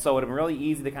 And so it would have been really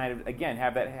easy to kind of, again,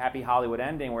 have that happy Hollywood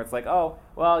ending where it's like, oh,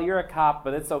 well, you're a cop,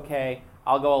 but it's okay.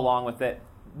 I'll go along with it.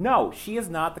 No, she is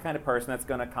not the kind of person that's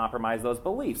going to compromise those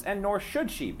beliefs, and nor should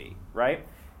she be, right?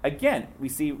 Again, we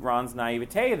see Ron's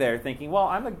naivete there thinking, well,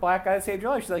 I'm the black guy that saved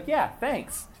your life. She's like, yeah,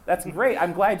 thanks. That's great.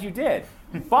 I'm glad you did.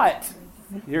 But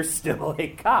you're still a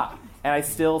cop. And I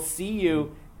still see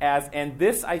you as, and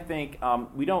this, I think,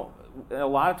 we don't, a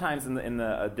lot of times in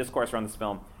the discourse around this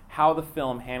film, how the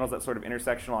film handles that sort of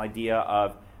intersectional idea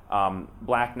of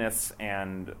blackness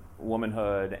and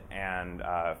womanhood and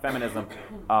feminism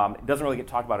doesn't really get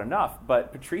talked about enough.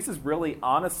 But Patrice is really,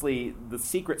 honestly, the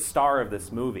secret star of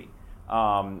this movie.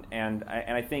 And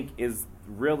I think is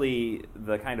really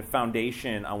the kind of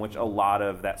foundation on which a lot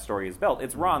of that story is built.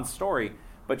 It's Ron's story,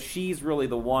 but she's really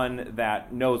the one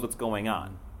that knows what's going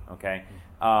on, okay?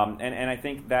 And I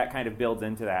think that kind of builds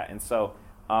into that. And so,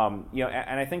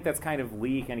 and I think that's kind of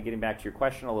Lee kind of getting back to your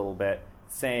question a little bit,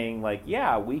 saying like,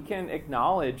 yeah, we can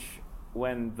acknowledge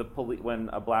when when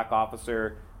a black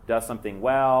officer does something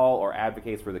well or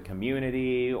advocates for the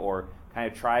community or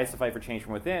kind of tries to fight for change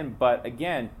from within, but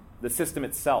again, the system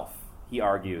itself, he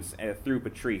argues, through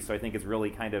Patrice, so I think is really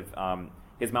kind of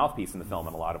his mouthpiece in the film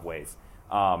in a lot of ways.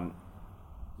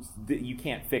 You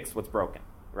can't fix what's broken,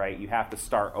 right? You have to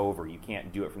start over. You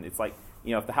can't do it from, it's like,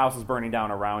 if the house is burning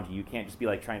down around you, you can't just be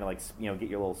like trying to like, get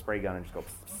your little spray gun and just go,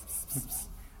 pss, pss, pss,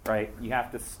 right? You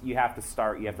have to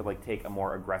start, you have to like take a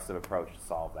more aggressive approach to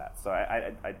solve that. So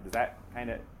does that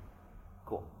kind of,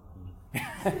 cool.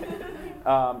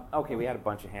 Okay, we had a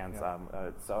bunch of hands.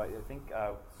 So I think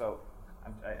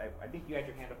I think you had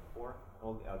your hand up before.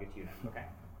 I'll get to you next. Okay.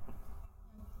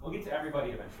 We'll get to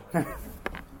everybody eventually.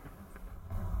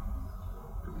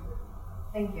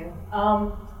 Thank you.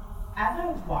 As I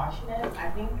was watching it, I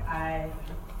think I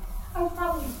was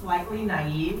probably slightly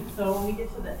naive. So when we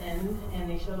get to the end and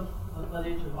they show the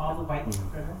footage of all the white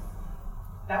supremacists,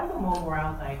 that was a moment where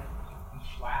I was like,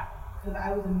 wow. Because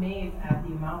I was amazed at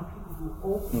the amount of people who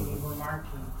openly were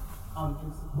marching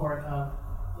in support of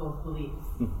those beliefs.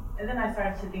 And then I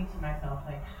started to think to myself,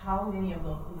 like, how many of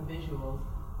those individuals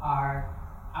are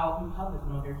out in public?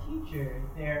 They're teachers,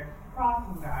 they're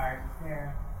crossing guards,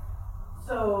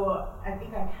 So I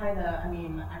think I kind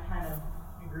of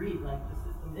agreed, like, the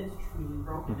system is truly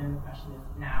broken, and the question is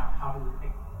now, how do we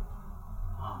fix it?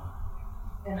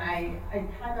 And I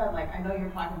kind of, like, I know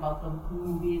you're talking about the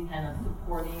movies kind of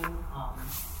supporting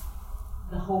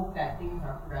the hope that things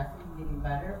are progressing and getting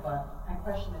better, but I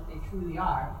question if they truly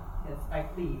are, because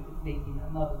Spike Lee is making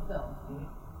another film,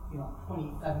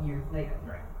 27 years later.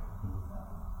 Right.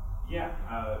 Yeah,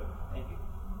 thank you.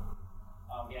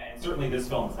 Yeah, and certainly this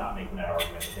film is not making that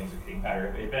argument that things are getting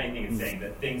better. If anything, it's saying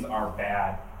that things are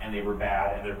bad, and they were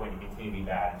bad, and they're going to continue to be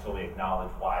bad until they acknowledge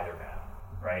why they're bad,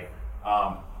 right?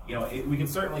 We can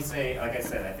certainly say, like I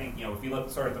said, I think, if you look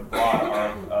sort of at the broad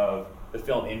arc of the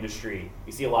film industry,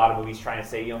 you see a lot of movies trying to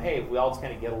say, hey, if we all just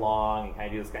kind of get along and kind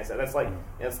of do this kind of stuff. That's like,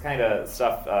 that's kind of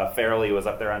stuff Farrelly was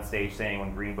up there on stage saying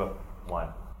when Green Book won.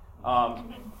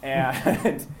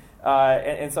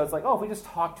 And so it's like, oh, if we just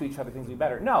talk to each other, things will be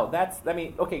better. No,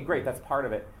 okay, great, that's part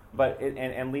of it. But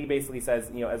and Lee basically says,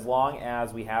 as long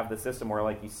as we have the system where,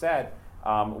 like you said,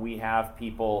 we have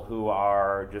people who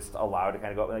are just allowed to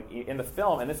kind of go, like in the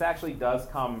film, and this actually does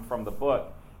come from the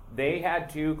book, they had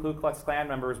 2 Ku Klux Klan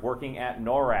members working at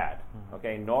NORAD.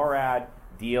 Okay, NORAD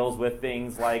deals with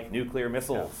things like nuclear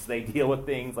missiles. Yeah. They deal with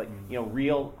things like,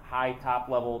 real high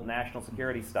top-level national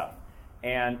security stuff.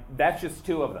 And that's just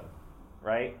 2 of them,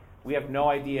 right? We have no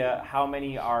idea how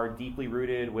many are deeply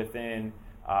rooted within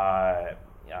the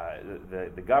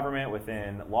government,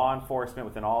 within law enforcement,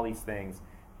 within all these things.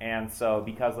 And so,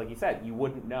 because, like you said, you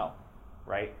wouldn't know,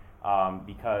 right?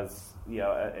 Because,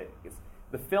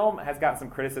 the film has gotten some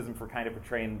criticism for kind of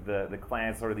portraying the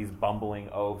Klan as sort of these bumbling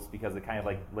oafs because it kind of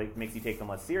like makes you take them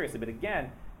less seriously. But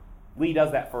again, Lee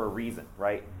does that for a reason,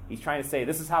 right? He's trying to say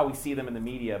this is how we see them in the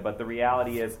media, but the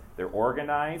reality is they're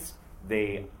organized,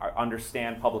 they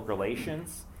understand public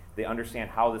relations, they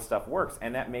understand how this stuff works,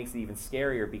 and that makes it even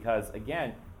scarier because,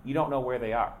 again, you don't know where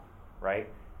they are, right?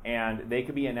 And they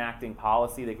could be enacting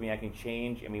policy, they could be enacting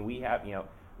change. I mean, we've had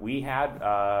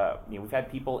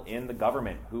people in the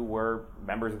government who were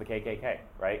members of the KKK,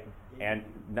 right? And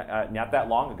not that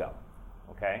long ago,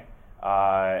 okay?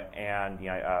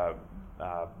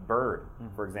 Byrd,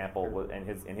 for example, in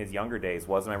his younger days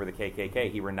was a member of the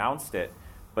KKK. He renounced it,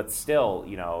 but still,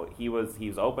 he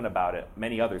was open about it.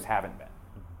 Many others haven't been.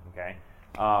 Okay,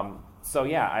 so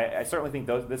yeah, I certainly think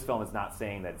this film is not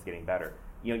saying that it's getting better.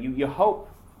 You hope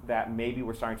that maybe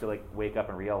we're starting to wake up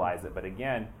and realize it, but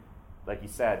again, like you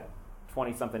said,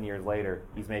 20-something years later,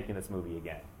 he's making this movie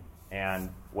again, and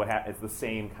it's the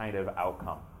same kind of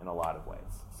outcome in a lot of ways.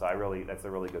 So that's a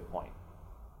really good point.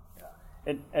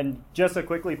 And just to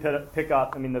quickly pick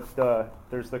up, I mean,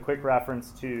 there's the quick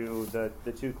reference to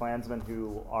the two Klansmen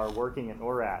who are working at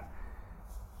NORAD.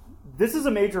 This is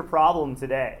a major problem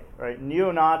today, right?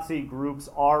 Neo-Nazi groups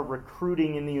are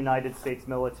recruiting in the United States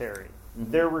military.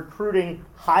 Mm-hmm. They're recruiting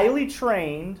highly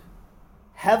trained,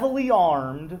 heavily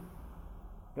armed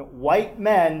white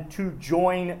men to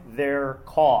join their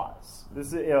cause.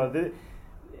 This is,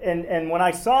 and when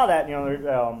I saw that,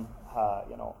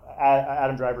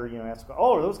 Adam Driver, asked,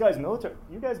 "Oh, are those guys military?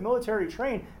 You guys military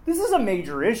trained?" This is a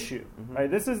major issue,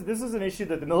 right? This is an issue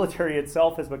that the military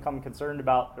itself has become concerned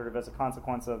about, sort of as a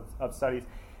consequence of studies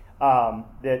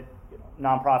that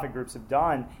nonprofit groups have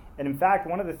done. And in fact,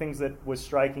 one of the things that was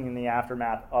striking in the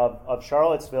aftermath of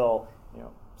Charlottesville,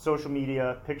 social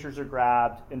media, pictures are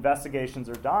grabbed, investigations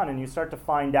are done, and you start to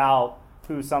find out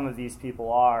who some of these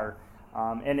people are,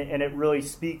 and it really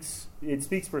speaks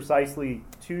precisely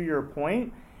to your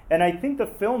point. And I think the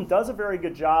film does a very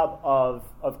good job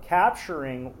of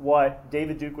capturing what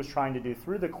David Duke was trying to do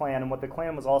through the Klan and what the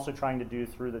Klan was also trying to do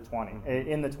through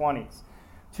in the 20s,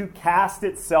 to cast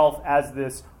itself as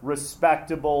this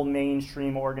respectable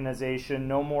mainstream organization.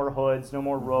 No more hoods, no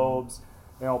more robes.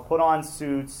 Put on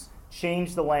suits,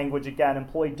 change the language again,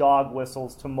 employ dog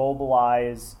whistles to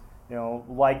mobilize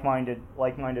like-minded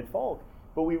folk.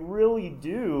 But we really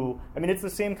do. I mean, it's the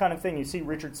same kind of thing. You see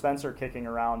Richard Spencer kicking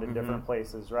around in different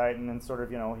places, right? And then sort of,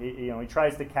 he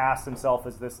tries to cast himself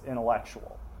as this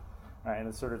intellectual, right? And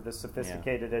it's sort of this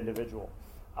sophisticated individual.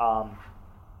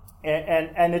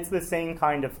 And it's the same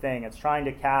kind of thing. It's trying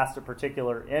to cast a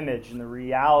particular image, and the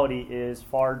reality is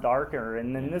far darker.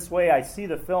 And in this way, I see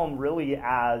the film really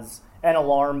as an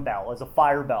alarm bell, as a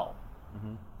fire bell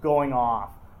going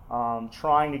off.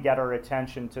 Trying to get our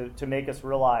attention to make us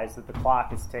realize that the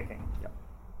clock is ticking. Yep.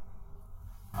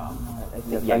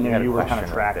 I knew you were kind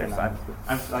of tracking. I'm,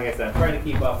 like I said, I'm trying to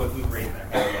keep up with who's raising their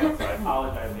hand yet, so I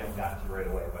apologize if we haven't gotten to right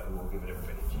away, but we'll give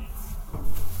everybody a chance.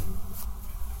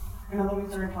 I know that we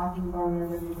started talking about it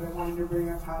already, but I wanted to bring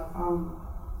up how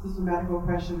systematic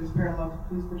oppression is parallel to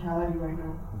police brutality right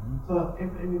now. So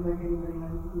if anybody has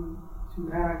anything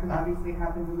to add, because obviously it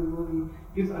happened in the movie.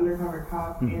 He was an undercover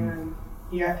cop, and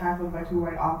he got tackled by two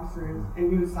white officers,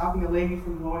 and he was stopping a lady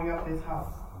from blowing up his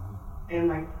house.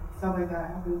 And stuff like that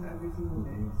happens every single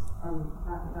day.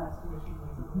 Not that situation, but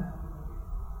something that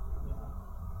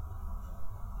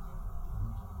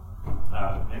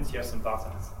happens. Vince, you have some thoughts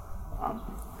on this?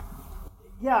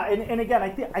 Yeah, and again, I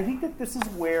think that this is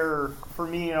where, for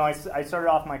me, I started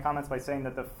off my comments by saying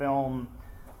that the film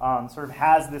sort of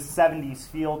has this 70s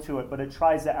feel to it, but it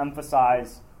tries to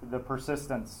emphasize the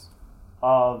persistence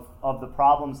of the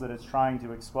problems that it's trying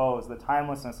to expose, the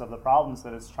timelessness of the problems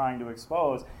that it's trying to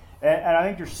expose. And I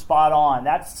think you're spot on.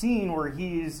 That scene where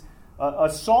he's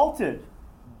assaulted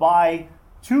by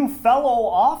two fellow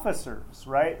officers,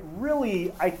 right,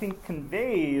 really, I think,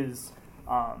 conveys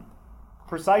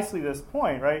precisely this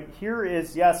point, right? Here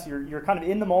is, yes, you're kind of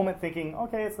in the moment thinking,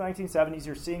 okay, it's the 1970s,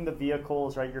 you're seeing the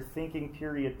vehicles, right, you're thinking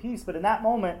period piece, but in that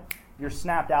moment, you're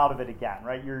snapped out of it again,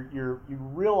 right? You're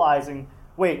realizing,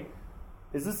 wait,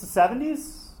 is this the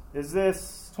 70s? Is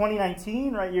this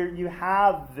 2019? Right? You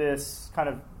have this kind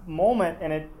of moment,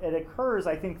 and it occurs,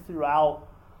 I think, throughout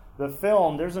the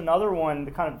film. There's another one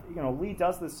that kind of, Lee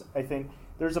does this, I think.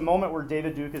 There's a moment where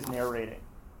David Duke is narrating.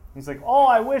 He's like, oh,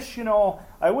 I wish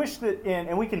that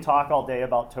and we can talk all day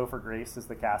about Topher Grace as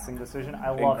the casting decision. I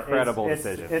love it. Incredible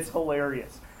decision. It's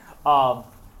hilarious.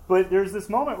 But there's this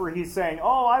moment where he's saying,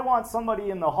 oh, I want somebody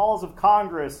in the halls of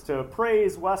Congress to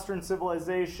praise Western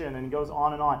civilization, and he goes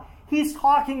on and on. He's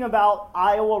talking about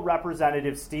Iowa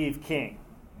Representative Steve King.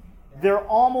 They're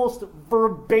almost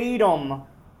verbatim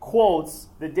quotes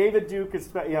that David Duke is,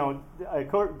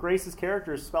 Grace's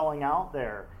character is spelling out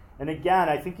there. And again,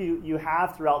 I think you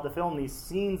have throughout the film these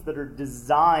scenes that are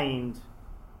designed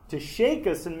to shake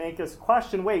us and make us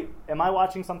question, wait, am I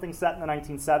watching something set in the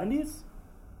 1970s?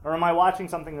 Or am I watching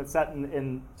something that's set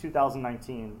in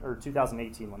 2019 or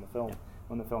 2018 when the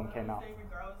film came out?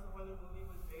 Regardless of whether the movie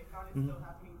was based on, it's still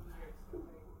happening today.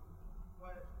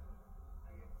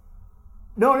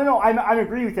 No. I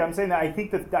agree with you. I'm saying that I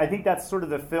think that's sort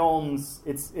of the film's.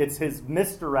 It's his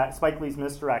misdirect. Spike Lee's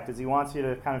misdirect is he wants you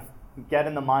to kind of get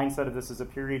in the mindset of this as a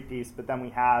period piece, but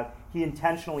then he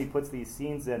intentionally puts these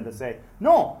scenes in to say,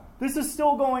 no, this is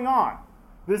still going on.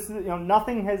 This,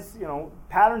 nothing has,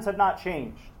 patterns have not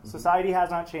changed. Society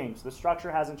has not changed. The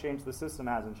structure hasn't changed. The system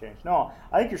hasn't changed. No,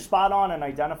 I think you're spot on in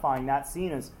identifying that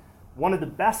scene as one of the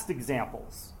best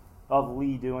examples of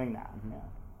Lee doing that. Mm-hmm.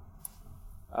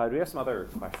 Yeah. Do we have some other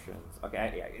questions?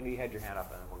 Okay, yeah, you had your hand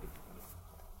up, and we'll get.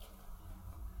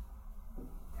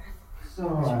 So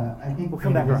I think we'll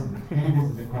come back around. Maybe this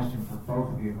is a question for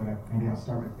both of you, but maybe I'll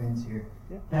start with Vince here.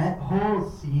 Yeah. That whole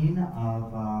scene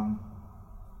of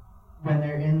when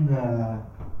they're in the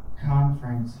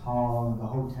conference hall, the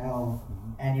hotel,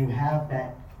 and you have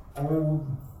that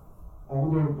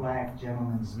older black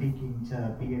gentleman speaking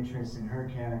to Beatrice and her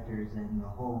characters, and the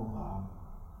whole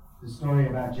the story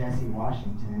about Jesse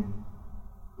Washington.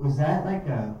 Was that like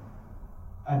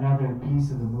another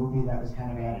piece of the movie that was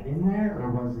kind of added in there,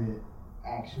 or was it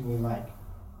actually like,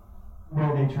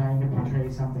 were they trying to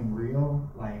portray something real?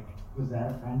 Like, was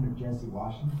that a friend of Jesse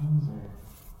Washington's? Or?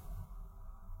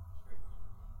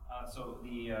 So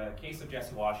the case of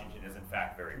Jesse Washington is in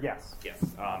fact very real. Yes. Yes.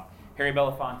 Harry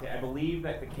Belafonte, I believe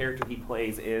that the character he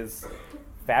plays is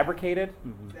fabricated.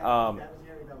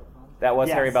 That was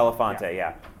Yes. Harry Belafonte,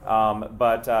 yeah.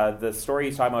 But the story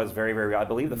he's talking about is very, very real. I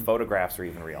believe the photographs are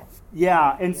even real.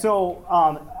 Yeah, and so,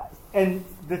 and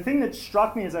the thing that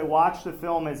struck me as I watched the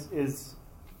film is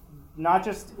not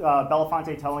just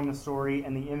Belafonte telling the story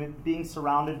and being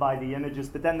surrounded by the images,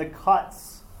 but then the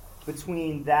cuts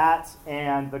between that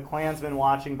and the Klansmen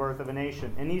watching Birth of a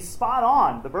Nation. And he's spot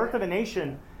on. The Birth of a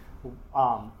Nation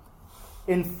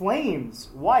inflames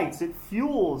whites. It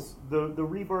fuels the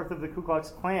rebirth of the Ku Klux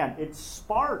Klan. It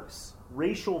sparks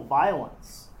racial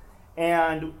violence.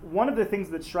 And one of the things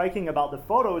that's striking about the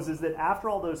photos is that after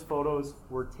all those photos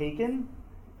were taken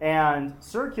and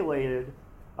circulated,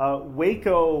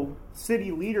 Waco city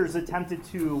leaders attempted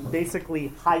to basically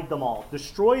hide them all,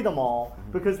 destroy them all,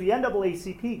 because the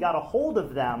NAACP got a hold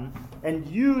of them and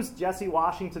used Jesse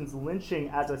Washington's lynching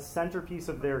as a centerpiece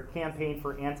of their campaign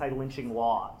for anti-lynching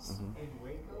laws.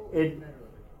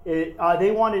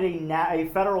 They wanted a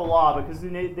federal law because they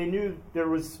knew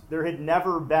there had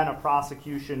never been a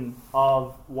prosecution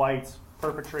of poor whites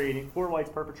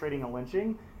perpetrating a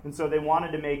lynching. And so they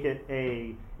wanted to make it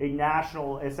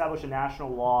establish a national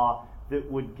law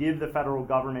that would give the federal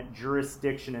government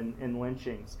jurisdiction in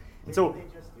lynchings. And so, did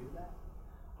they just do that?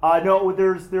 No,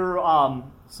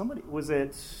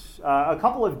 a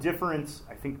couple of different,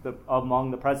 I think among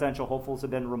the presidential hopefuls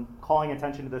have been calling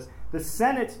attention to this. The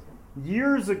Senate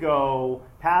years ago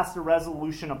passed a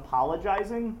resolution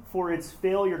apologizing for its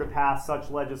failure to pass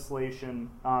such legislation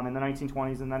in the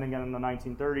 1920s and then again in the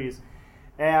 1930s.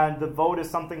 And the vote is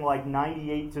something like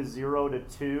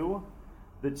 98-0-2.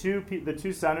 The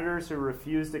two senators who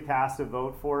refused to cast a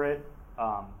vote for it,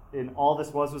 and all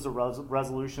this was a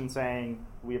resolution saying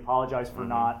we apologize for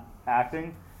not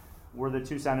acting, were the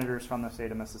two senators from the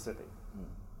state of Mississippi.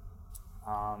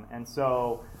 And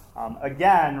so,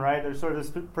 again, right, there's sort of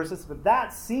this persistence. But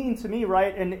that scene to me,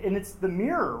 right, and it's the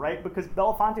mirror, right, because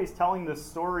Belafonte's telling this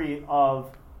story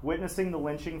of witnessing the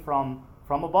lynching from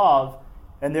above,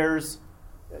 and there's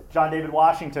John David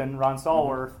Washington, Ron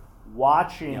Stallworth,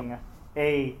 watching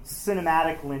a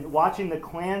cinematic watching the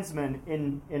Klansmen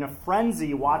in a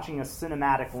frenzy, watching a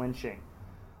cinematic lynching,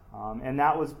 and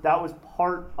that was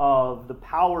part of the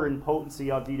power and potency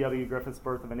of D.W. Griffith's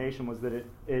Birth of a Nation, was that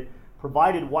it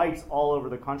provided whites all over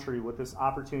the country with this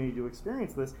opportunity to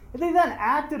experience this, and they then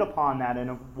acted upon that in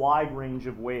a wide range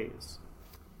of ways.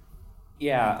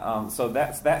 Yeah, so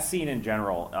that scene in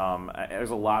general,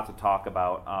 there's a lot to talk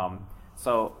about.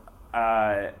 So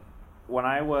when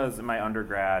I was in my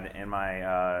undergrad in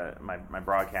my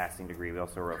broadcasting degree, we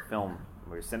also wrote film,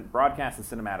 broadcast and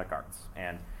cinematic arts.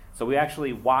 And so we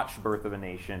actually watched Birth of a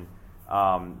Nation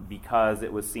because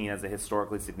it was seen as a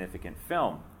historically significant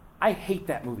film. I hate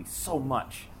that movie so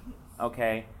much,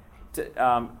 okay?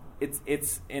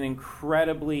 It's an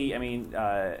incredibly,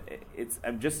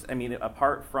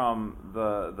 apart from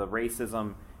the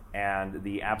racism and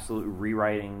the absolute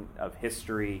rewriting of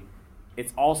history,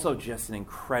 it's also just an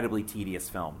incredibly tedious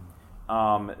film.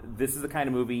 This is the kind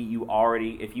of movie you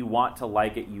already, if you want to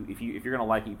like it, if you're going to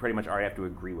like it, you pretty much already have to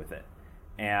agree with it.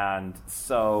 And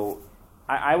so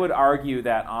I would argue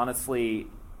that honestly,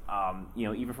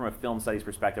 even from a film studies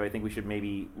perspective, I think we should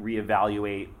maybe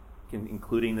reevaluate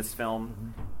including this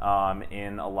film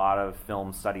in a lot of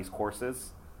film studies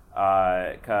courses,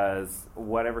 because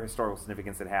whatever historical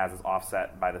significance it has is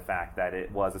offset by the fact that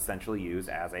it was essentially used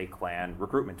as a Klan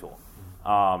recruitment tool.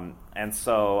 And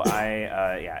so it's...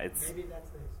 Maybe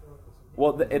that's the historical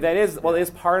Well, it is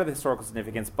part of the historical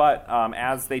significance, but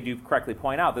as they do correctly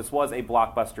point out, this was a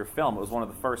blockbuster film. It was one of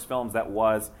the first films that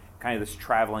was kind of this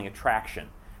traveling attraction.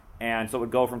 And so it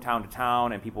would go from town to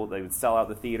town, and they would sell out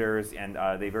the theaters, and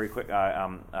they very quick,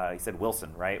 he said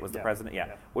Wilson, right, was the president?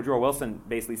 Yeah. Woodrow Wilson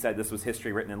basically said this was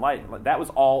history written in light. That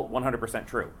was all 100%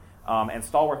 true. And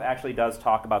Stallworth actually does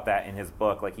talk about that in his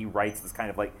book. Like, he writes this kind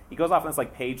of he goes off on this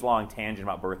page-long tangent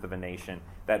about Birth of a Nation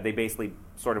that they basically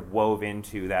sort of wove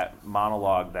into that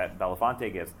monologue that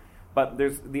Belafonte gives. But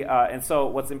there's and so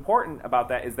what's important about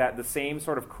that is that the same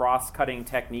sort of cross-cutting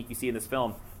technique you see in this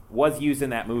film was used in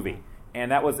that movie.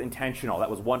 And that was intentional. That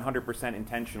was 100%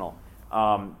 intentional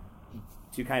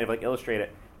to kind of illustrate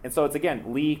it. And so it's,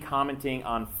 again, Lee commenting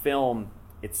on film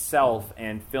itself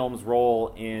and film's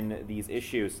role in these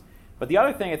issues. But the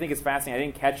other thing I think is fascinating, I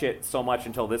didn't catch it so much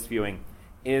until this viewing,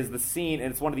 is the scene,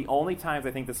 and it's one of the only times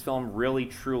I think this film really,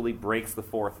 truly breaks the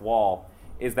fourth wall,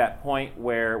 is that point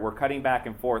where we're cutting back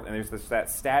and forth, and there's that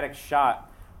static shot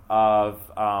of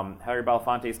Harry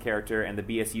Belafonte's character and the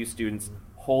BSU students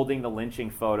holding the lynching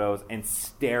photos and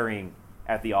staring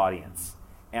at the audience.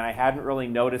 And I hadn't really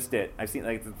noticed it. I've seen,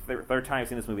 the third time I've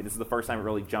seen this movie. This is the first time it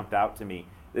really jumped out to me.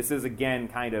 This is, again,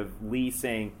 kind of Lee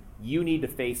saying, you need to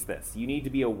face this. You need to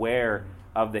be aware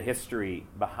of the history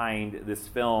behind this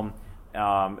film,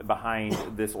 behind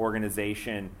this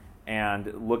organization,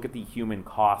 and look at the human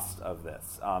cost of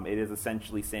this. It is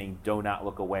essentially saying, do not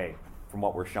look away from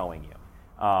what we're showing you.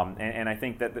 And I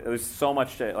think that there's so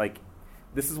much to,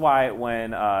 this is why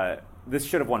when this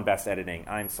should have won Best Editing.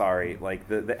 I'm sorry.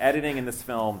 The editing in this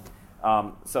film,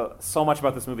 so much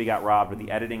about this movie got robbed, but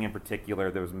the editing in particular,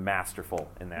 that was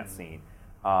masterful in that scene.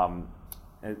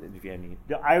 If you had any,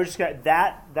 I was just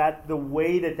that the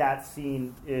way that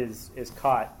scene is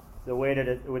cut, the way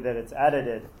that it's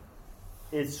edited,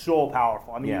 is so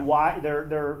powerful. I mean, why there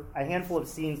are a handful of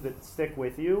scenes that stick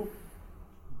with you,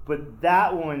 but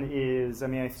that one is. I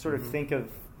mean, I sort of think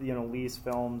of Lee's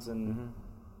films and.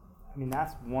 I mean,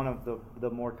 that's one of the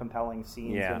more compelling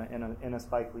scenes in a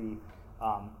Spike Lee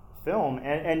film,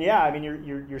 and yeah, I mean,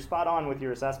 you're spot on with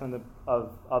your assessment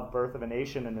of Birth of a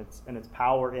Nation and its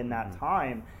power in that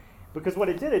time, because what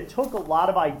it did, it took a lot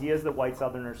of ideas that white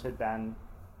Southerners had been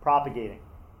propagating,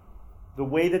 the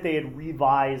way that they had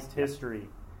revised history,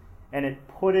 and it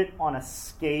put it on a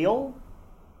scale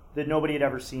that nobody had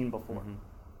ever seen before,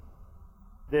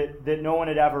 that no one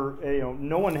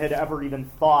had ever even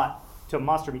thought to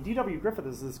muster. I mean, D.W. Griffith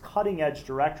is this cutting-edge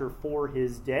director for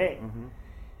his day,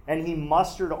 and he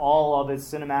mustered all of his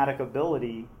cinematic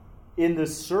ability in the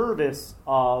service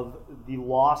of the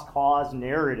lost cause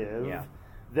narrative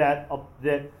that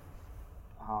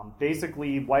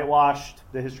basically whitewashed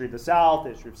the history of the South, the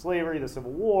history of slavery, the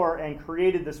Civil War, and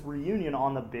created this reunion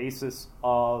on the basis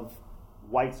of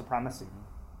white supremacy.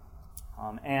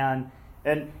 And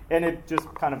it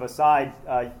just kind of aside,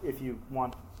 if you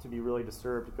want to be really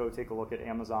disturbed, go take a look at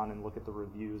Amazon and look at the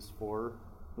reviews for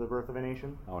The Birth of a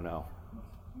Nation. Oh no.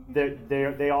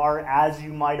 They are, as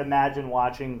you might imagine,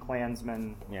 watching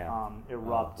Klansmen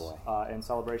erupt in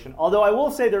celebration. Although I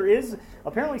will say there is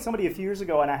apparently somebody a few years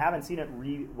ago, and I haven't seen it,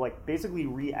 basically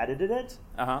re-edited it,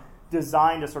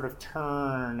 designed to sort of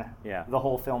turn the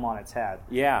whole film on its head.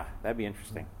 Yeah, that'd be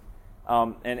interesting.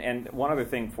 And one other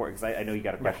thing because I know you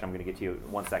got a question, I'm going to get to you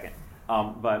in 1 second.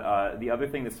 But the other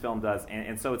thing this film does,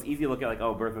 and so it's easy to look at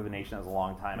Birth of a Nation was a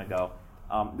long time ago.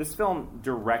 This film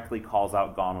directly calls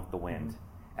out Gone with the Wind,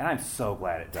 and I'm so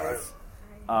glad it does.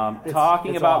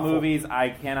 Talking about awful movies I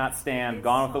cannot stand,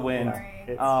 Gone with the Wind.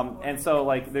 And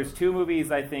so there's two movies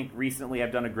I think recently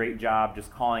have done a great job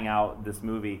just calling out this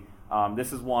movie.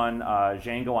 This is one,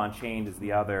 Django Unchained is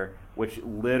the other, which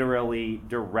literally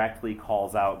directly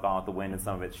calls out Gone with the Wind in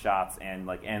some of its shots and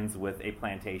ends with a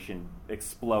plantation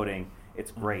exploding. It's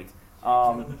great.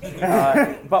 But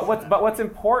what's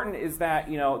important is that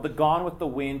the Gone with the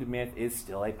Wind myth is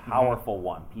still a powerful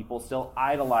one. People still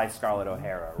idolize Scarlett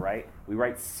O'Hara, right? We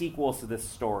write sequels to this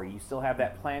story. You still have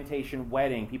that plantation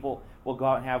wedding. People will go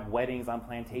out and have weddings on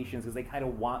plantations because they kind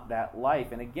of want that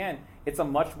life. And again, it's a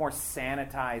much more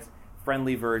sanitized,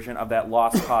 friendly version of that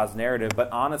lost cause narrative.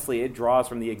 But honestly, it draws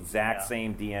from the exact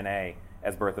same DNA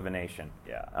as Birth of a Nation.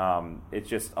 It's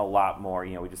just a lot more.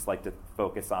 We just like to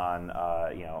focus on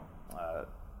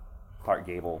Clark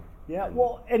Gable. Yeah,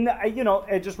 well, and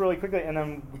just really quickly, and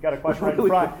then we got a question right in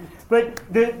front. But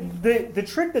the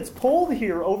trick that's pulled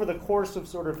here over the course of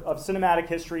of cinematic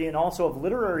history and also of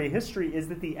literary history is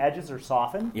that the edges are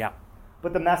softened. Yeah.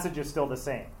 But the message is still the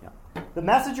same. Yeah. The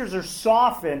messages are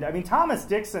softened. I mean, Thomas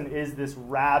Dixon is this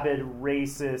rabid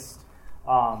racist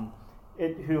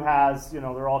who has, there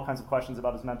are all kinds of questions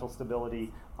about his mental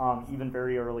stability. even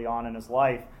very early on in his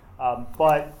life.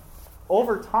 But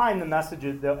over time,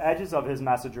 the edges of his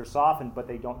message are softened, but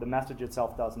the message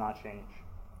itself does not change.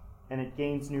 And it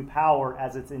gains new power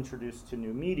as it's introduced to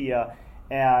new media.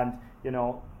 And,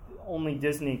 only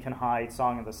Disney can hide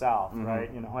Song of the South, right?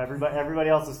 Everybody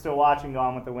else is still watching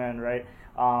Gone with the Wind, right?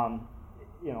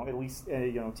 At least,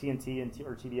 TNT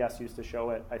or TBS used to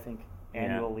show it, I think,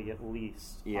 annually at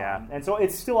least. Yeah. And so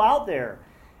it's still out there.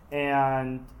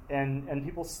 And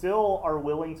people still are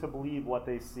willing to believe what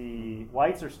they see.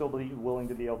 Whites are still willing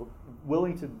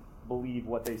to believe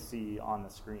what they see on the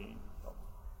screen.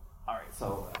 All right,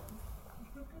 so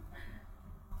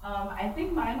I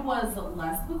think mine was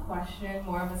less of a question,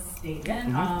 more of a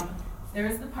statement. There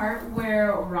was the part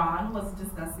where Ron was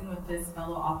discussing with his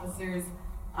fellow officers,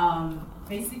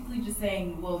 basically just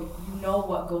saying, well, you know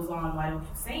what goes on, why don't you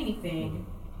say anything?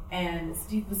 And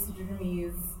Steve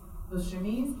Buscemi's,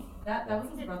 that was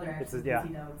his brother, actually.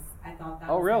 I thought that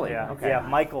was really? Yeah, okay. Yeah,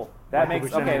 Michael. That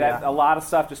makes, a lot of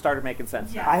stuff just started making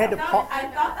sense. Yeah, I I thought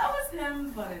that was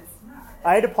him, but it's not.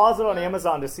 I had to pause it on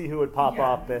Amazon to see who would pop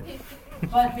up.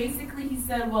 But basically he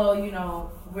said, well,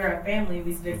 we're a family,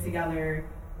 we stick together,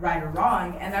 right or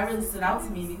wrong. And that really stood out to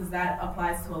me because that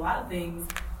applies to a lot of things.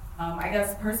 I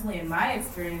guess personally in my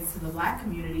experience to the Black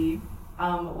community,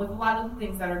 with a lot of the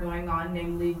things that are going on,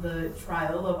 namely the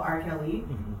trial of R. Kelly,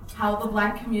 how the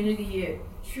Black community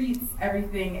treats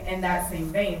everything in that same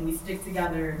vein. We stick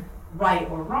together right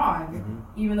or wrong,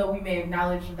 even though we may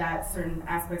acknowledge that certain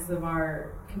aspects of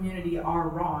our community are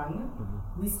wrong,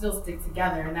 we still stick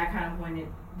together. And that kind of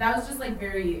that was just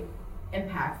very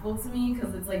impactful to me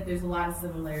because it's there's a lot of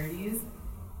similarities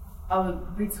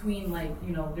between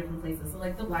different places. So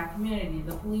the Black community,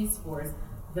 the police force,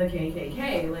 the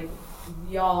KKK,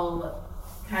 we all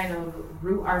kind of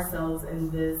root ourselves in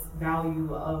this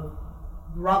value of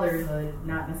brotherhood,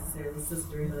 not necessarily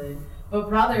sisterhood, but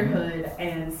brotherhood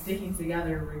and sticking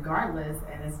together regardless.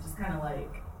 And it's just kind of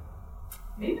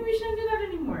maybe we shouldn't do that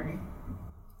anymore.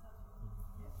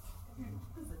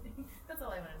 That's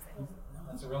all I wanted to say.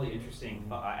 That's a really interesting,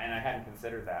 and I hadn't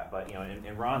considered that, but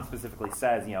and Ron specifically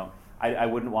says, I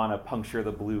wouldn't want to puncture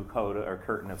the blue coat or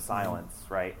curtain of silence,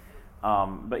 right?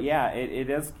 But yeah,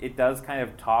 it does kind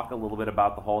of talk a little bit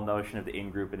about the whole notion of the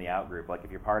in-group and the out-group.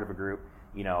 If you're part of a group,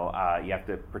 you have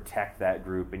to protect that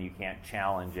group and you can't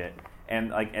challenge it.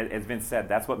 And as Vince said,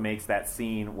 that's what makes that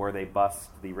scene where they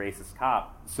bust the racist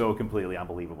cop so completely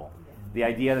unbelievable. The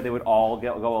idea that they would all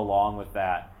go along with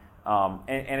that.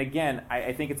 And again,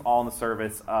 I think it's all in the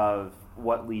service of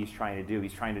what Lee's trying to do.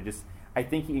 He's trying to I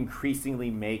think he increasingly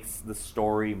makes the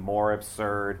story more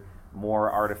absurd, more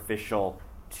artificial,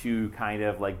 to kind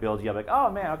of build you up, oh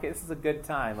man, okay, this is a good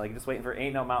time. Just waiting for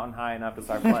Ain't No Mountain High Enough to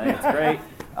start playing. It's great.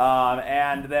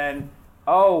 And then,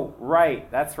 oh, right,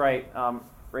 that's right.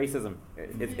 Racism,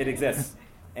 it exists.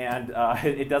 And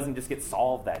it doesn't just get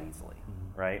solved that easily,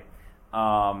 right?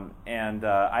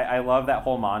 I love that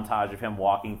whole montage of him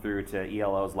walking through to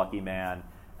ELO's Lucky Man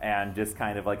and just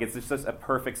kind of it's just a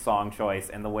perfect song choice,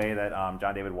 and the way that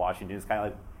John David Washington is kind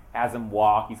of has him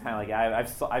walk, he's kind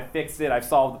of I've fixed it, I've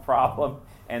solved the problem,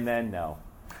 and then no.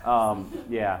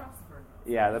 Yeah,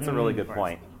 that's a really good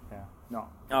point. Yeah. No.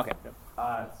 Okay.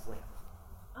 I had to write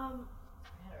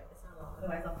this down,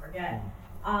 otherwise I'll forget.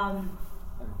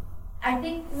 I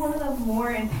think one of the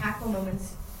more impactful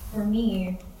moments for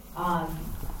me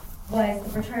was the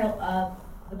portrayal of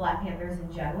the Black Panthers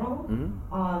in general.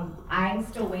 I'm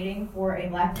still waiting for a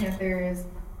Black Panthers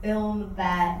film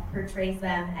that portrays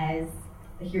them as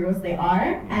the heroes they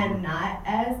are and not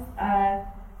as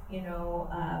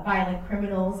violent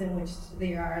criminals in which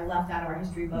they are left out of our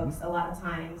history books a lot of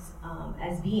times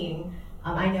as being.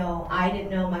 I know I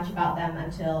didn't know much about them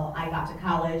until I got to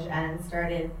college and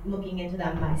started looking into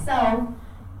them myself.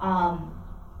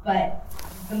 But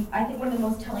I think one of the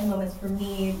most telling moments for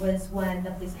me was when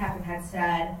the police captain had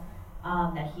said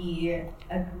that he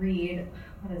agreed.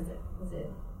 What is it? Was it?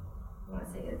 I want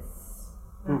to say it's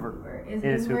Hoover. Is it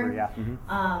is Hoover? Hoover,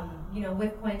 yeah.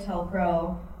 With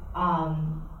COINTELPRO.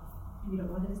 If you don't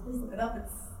know what it is, please look it up.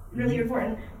 It's really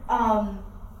important.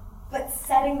 But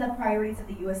setting the priorities of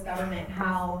the U.S. government,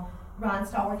 how Ron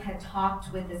Stallworth had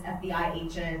talked with this FBI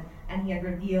agent, and he had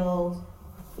revealed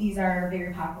these are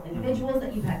very powerful individuals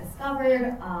that you had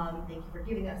discovered. Thank you for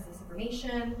giving us this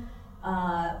information,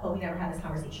 but we never had this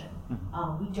conversation.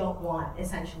 We don't want,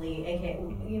 essentially,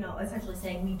 essentially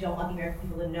saying we don't want the American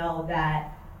people to know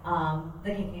that the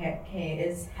KKK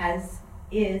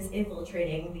is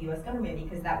infiltrating the U.S. government,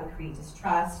 because that would create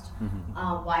distrust.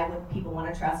 Why would people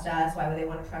want to trust us? Why would they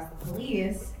want to trust the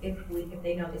police if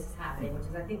they know this is happening? Which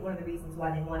is, I think, one of the reasons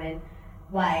why they wanted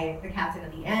why the captain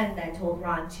at the end then told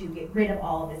Ron to get rid of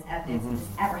all of this evidence if this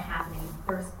ever happened in the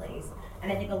first place.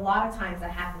 And I think a lot of times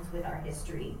that happens with our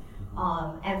history.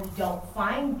 And we don't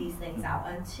find these things out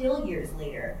until years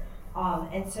later.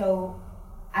 And so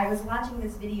I was watching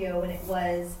this video, and it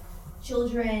was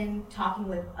children talking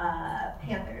with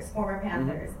Panthers, former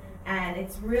Panthers. And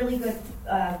it's really good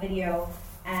video,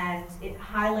 and it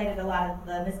highlighted a lot of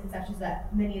the misconceptions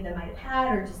that many of them might have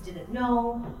had or just didn't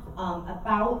know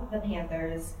about the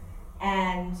Panthers.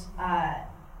 And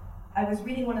I was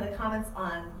reading one of the comments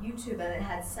on YouTube, and it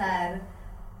had said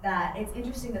that it's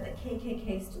interesting that the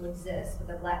KKK still exists, but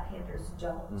the Black Panthers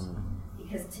don't.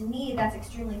 Because to me, that's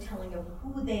extremely telling of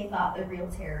who they thought the real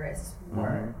terrorists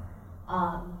were.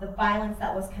 The violence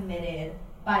that was committed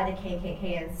by the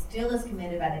KKK and still is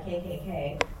committed by the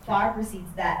KKK far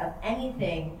precedes that of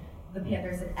anything the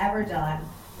Panthers had ever done.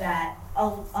 That a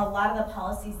lot of the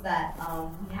policies that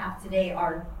we have today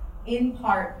are in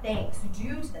part thanks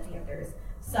due to the Panthers,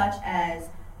 such as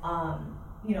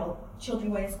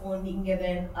children going to school and being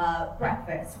given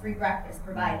free breakfast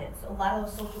provided. So a lot of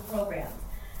those social programs,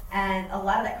 and a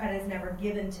lot of that credit is never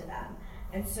given to them.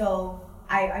 And so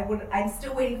I'm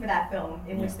still waiting for that film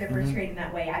in which they're portrayed in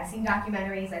that way. I've seen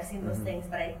documentaries, I've seen those things,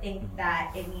 but I think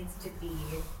that it needs to be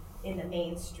in the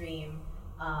mainstream,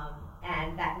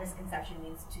 and that misconception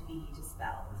needs to be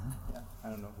dispelled. I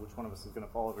don't know which one of us is going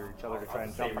to fall over each other to try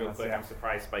and say jump real on quick, this. I'm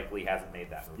surprised Spike Lee hasn't made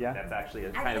that movie. Yeah. That's actually a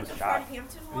I kind of think a the shock. Fred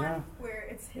Hampton one, where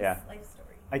it's his life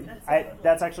story.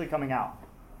 That's actually coming out.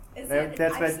 Is That's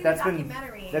it? I've seen a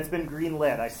documentary. That's been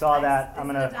greenlit. I saw that. Is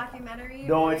it a documentary?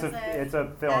 No, or it's a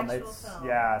film. Film?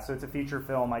 Yeah, so it's a feture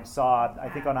film. I saw I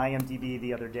think on IMDb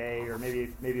the other day, or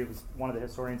maybe it was one of the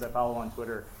historians I follow on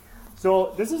Twitter.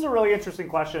 So this is a really interesting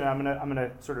question. I'm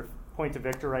gonna sort of point to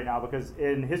Victor right now, because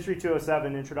in History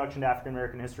 207, Introduction to African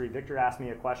American History, Victor asked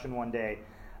me a question one day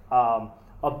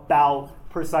about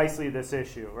precisely this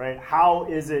issue. Right? How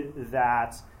is it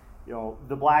that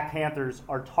the Black Panthers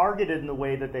are targeted in the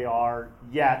way that they are,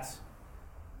 yet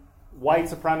white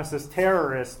supremacist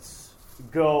terrorists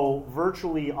go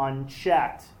virtually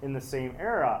unchecked in the same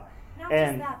era? Not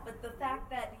just that, but the fact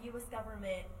that the U.S.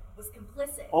 government was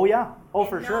complicit. Oh, yeah. Oh,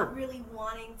 for not sure. Not really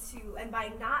wanting to, and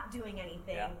by not doing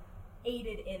anything,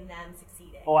 aided in them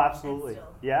succeeding. Oh, absolutely. And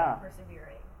still yeah.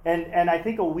 persevering. And I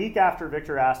think a week after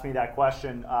Victor asked me that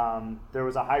question, there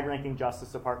was a high-ranking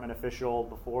Justice Department official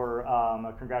before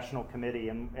a congressional committee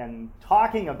and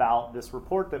talking about this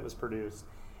report that was produced.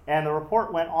 And the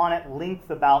report went on at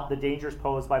length about the dangers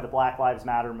posed by the Black Lives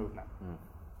Matter movement.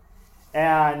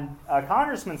 And a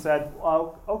congressman said,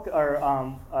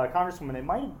 Congresswoman, it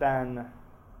might have been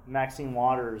Maxine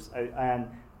Waters, and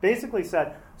basically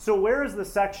said, so where is the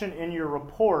section in your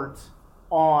report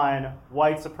on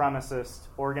white supremacist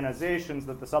organizations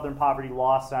that the Southern Poverty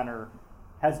Law Center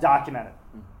has documented?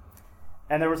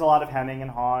 And there was a lot of hemming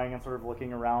and hawing and sort of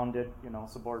looking around at,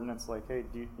 subordinates like, hey,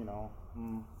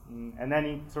 and then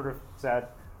he sort of said,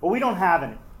 well, we don't have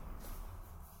any.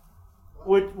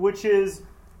 Which is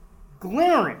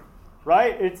glaring,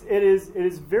 right? It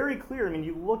is very clear. I mean,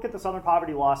 you look at the Southern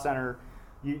Poverty Law Center,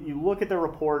 you look at their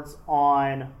reports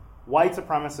on white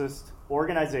supremacist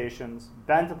organizations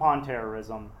bent upon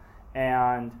terrorism,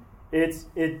 and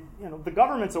the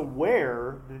government's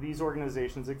aware that these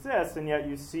organizations exist, and yet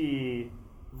you see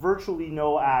virtually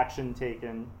no action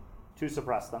taken to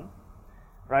suppress them.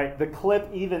 Right? The clip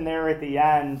even there at the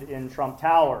end in Trump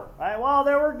Tower, right? Well,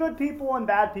 there were good people and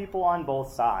bad people on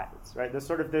both sides, right?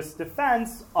 This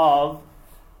defense of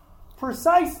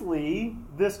precisely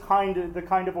the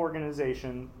kind of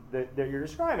organization that you're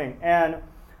describing. And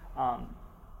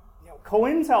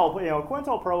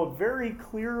COINTELPRO very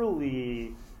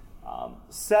clearly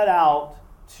set out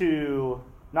to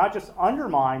not just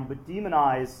undermine but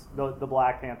demonize the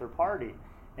Black Panther Party.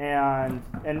 And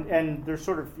there's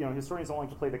sort of, historians don't like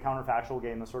to play the counterfactual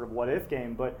game, the sort of what-if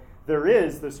game, but there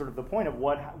is the sort of the point of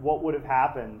what would have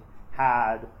happened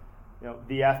had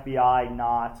the FBI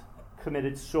not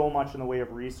committed so much in the way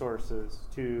of resources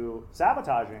to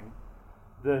sabotaging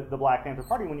the Black Panther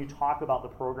Party. When you talk about the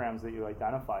programs that you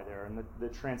identify there and the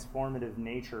transformative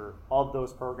nature of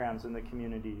those programs in the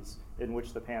communities in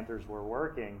which the Panthers were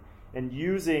working, and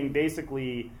using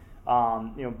basically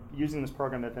using this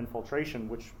program of infiltration,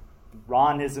 which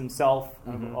Ron is himself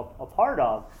a part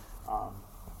of,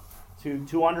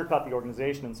 to undercut the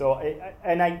organization. And so,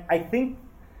 I think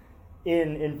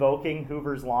in invoking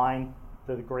Hoover's line,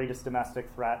 the greatest domestic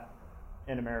threat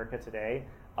in America today,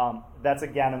 that's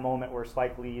again a moment where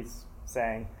Spike Lee's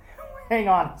saying, hang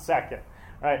on a second,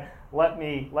 right? Let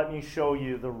me show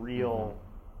you the real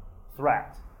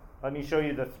threat. Let me show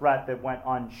you the threat that went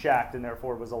unchecked and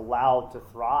therefore was allowed to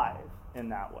thrive in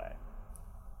that way.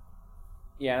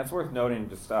 Yeah, and it's worth noting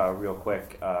just real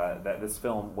quick that this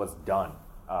film was done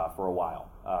for a while.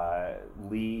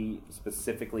 Lee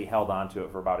specifically held on to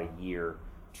it for about a year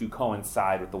to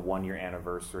coincide with the 1-year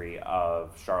anniversary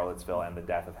of Charlottesville and the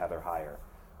death of Heather Heyer.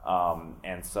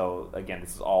 And so, again,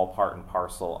 this is all part and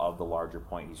parcel of the larger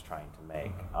point he's trying to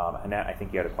make. Annette, I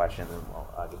think you had a question, and we'll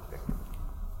get to it.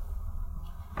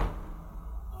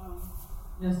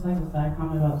 Just like a side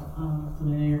comment about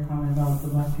Selena, your comment about the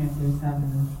Black Panthers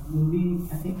having this movie.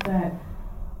 I think that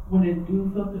when you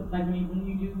do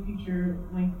feature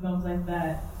length films like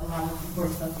that, a lot of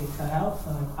important stuff gets cut out.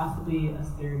 So like possibly a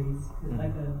series,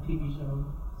 like a TV show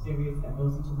series that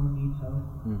goes into more detail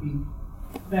would be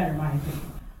better, in my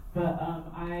opinion. But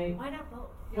why not both?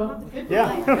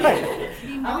 Yeah, right.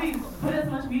 I mean, put as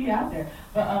much media out there.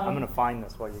 But I'm going to find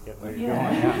this while you get where you're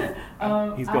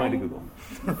going. He's going to Google.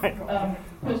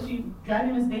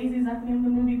 Driving Miss Daisy, is that the name of the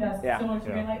movie? That's similar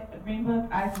to Green Book.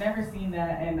 I've never seen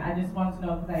that, and I just wanted to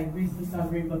know, because I recently saw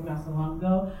Green Book not so long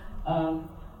ago,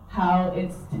 how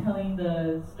it's telling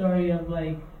the story of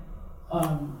like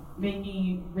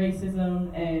making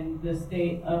racism and the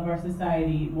state of our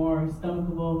society more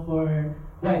stomachable for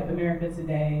white America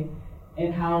today,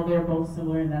 and how they're both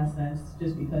similar in that sense,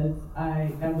 just because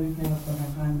that movie came up for my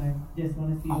time, and I just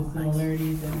want to see the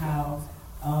similarities and how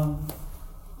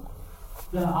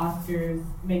the Oscars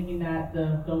making that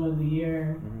the film of the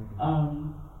year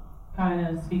kind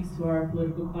of speaks to our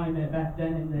political climate back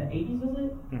then in the 80s, was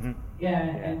it? Mm-hmm. Yeah,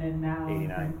 and then now.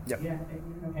 89. Yep. Yeah,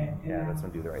 okay. Yeah, that's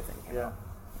when Do the Right Thing. Yeah.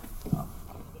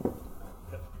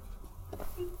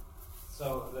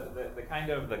 So the kind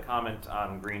of the comment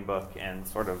on Green Book and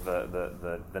sort of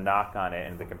the knock on it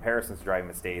and the comparisons to Driving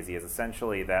Miss Daisy is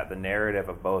essentially that the narrative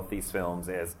of both these films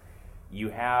is you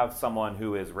have someone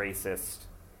who is racist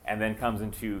and then comes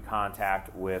into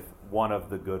contact with one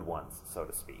of the good ones, so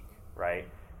to speak, right?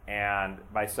 And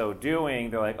by so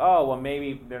doing, they're like, oh, well,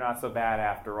 maybe they're not so bad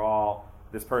after all.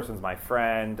 This person's my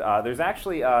friend. There's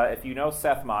actually, if you know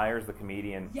Seth Meyers, the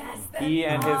comedian, he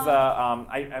and his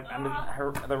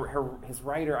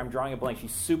writer, I'm drawing a blank.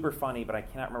 She's super funny, but I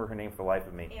cannot remember her name for the life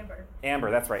of me.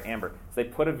 Amber, that's right, Amber. So they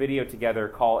put a video together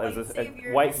called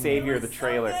White Savior, the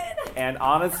trailer. And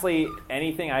honestly,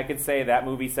 anything I could say that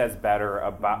movie says better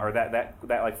about, or that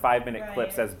like 5-minute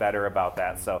clip says better about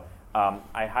that. So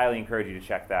I highly encourage you to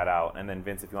check that out. And then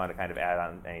Vince, if you want to kind of add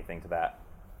on anything to that.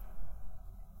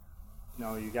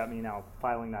 No, you got me now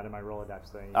filing that in my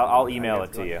Rolodex thing. I'll email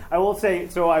it to you. I will say,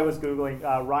 so I was Googling,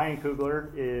 Ryan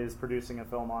Coogler is producing a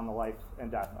film on the life and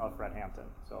death of Fred Hampton.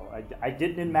 So I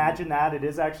didn't imagine that. It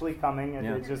is actually coming. And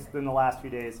it just in the last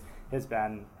few days has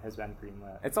been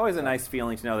greenlit. It's always a nice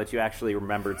feeling to know that you actually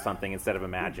remembered something instead of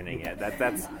imagining it.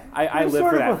 I live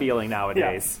for that feeling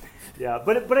nowadays. Yeah,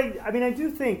 but I mean, I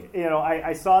do think,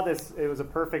 I saw this, it was a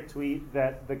perfect tweet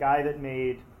that the guy that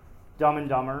made Dumb and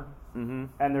Dumber, and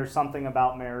There's Something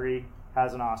About Mary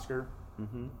has an Oscar.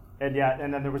 And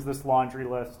and then there was this laundry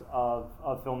list of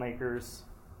filmmakers,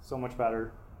 so much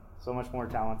better, so much more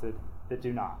talented, that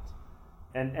do not.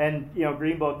 And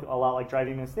Green Book, a lot like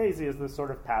Driving Miss Daisy, is this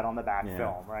sort of pat on the back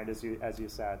film, right? As you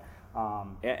said.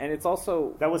 And it's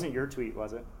also, that wasn't your tweet,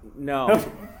 was it? No,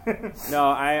 no,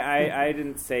 I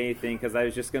didn't say anything because I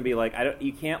was just gonna be like,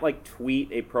 you can't like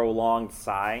tweet a prolonged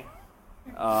sigh.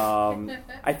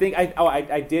 I think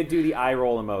I did do the eye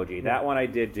roll emoji. That one I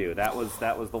did do. That was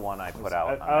the one I put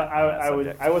out.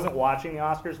 I wasn't watching the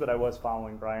Oscars, but I was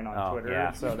following Brian on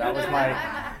Twitter, so that was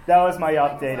my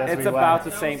update. It's about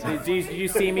the same. Did you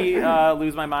see me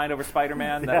lose my mind over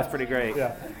Spider-Man? That was pretty great.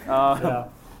 Just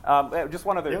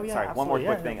one other. One more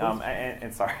quick thing.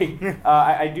 And sorry,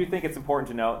 I do think it's important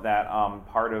to note that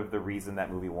part of the reason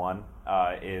that movie won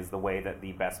is the way that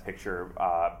the Best Picture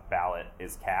ballot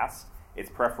is cast. It's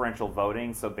preferential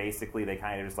voting, so basically they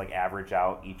kind of just like average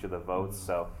out each of the votes.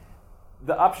 So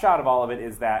the upshot of all of it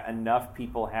is that enough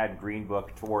people had Green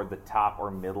Book toward the top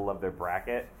or middle of their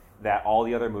bracket that all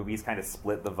the other movies kind of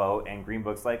split the vote, and Green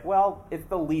Book's like, well, it's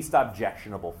the least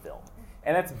objectionable film.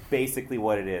 And that's basically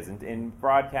what it is. In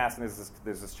broadcasting,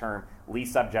 there's this term,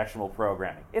 least objectionable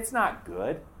programming. It's not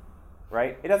good,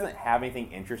 right? It doesn't have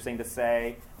anything interesting to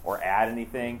say or add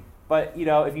anything. But,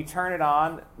 if you turn it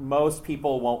on, most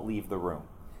people won't leave the room.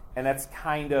 And that's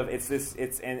kind of,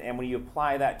 and when you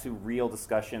apply that to real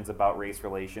discussions about race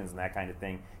relations and that kind of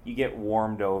thing, you get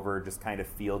warmed over, just kind of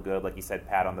feel good, like you said,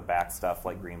 pat on the back stuff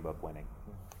like Green Book winning.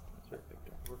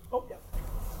 Oh, yeah.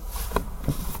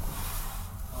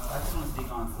 I just want to speak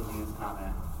on Selena's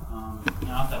comment. And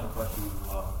I also have a question as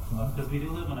well. Because we do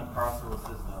live in a carceral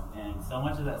system, and so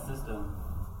much of that system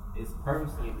is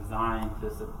purposely designed to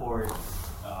support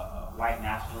white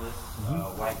nationalists,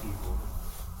 white people.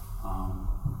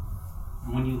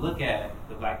 When you look at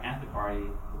the Black Panther Party,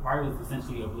 the party was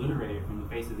essentially obliterated from the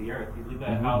face of the earth. You look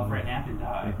at how Fred Hampton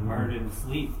died, murdered in his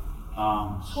sleep,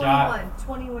 shot.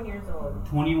 21 years old.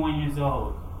 21 years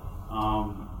old.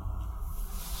 I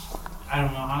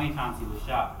don't know how many times he was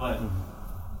shot, but.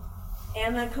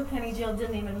 And the Cook County Jail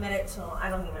didn't even admit it till, I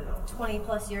don't even know, 20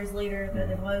 plus years later that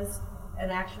it was an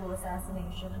actual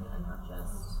assassination and not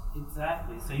just.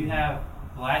 Exactly. So you have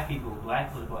black people,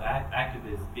 black political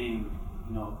activists being,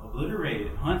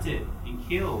 obliterated, hunted, and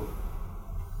killed.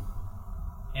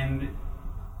 And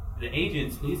the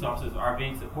agents, police officers, are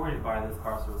being supported by this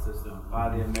carceral system, by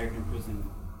the American prison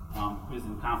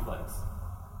complex.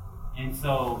 And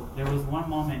so there was one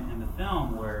moment in the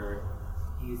film where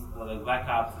the black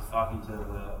cops is talking to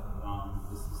the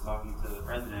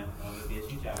president of the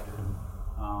BSU chapter,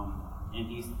 and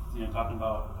he's talking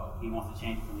about he wants to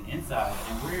change it from the inside,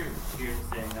 and we're here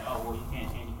saying that you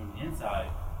can't change it from the inside.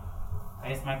 I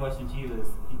guess my question to you is,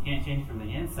 if you can't change it from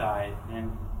the inside,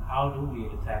 then how do we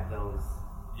attack those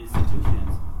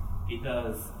institutions?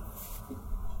 Because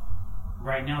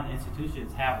right now the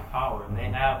institutions have the power. They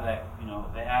have that,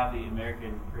 they have the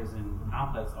American prison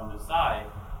complex on their side.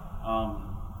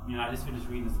 I just finished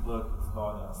reading this book. It's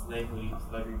called Slavery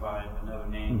by Another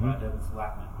Name by Douglas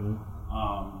Blackman.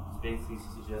 It basically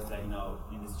suggests that, and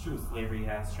it's true, slavery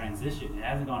has transitioned. It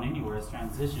hasn't gone anywhere. It's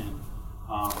transitioned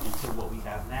into what we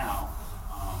have now.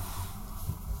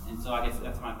 And so I guess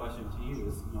that's my question to you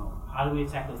is, how do we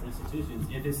attack those institutions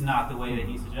if it's not the way that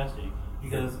he's suggesting?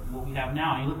 Because what we have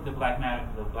now, and you look at the Black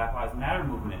Lives Matter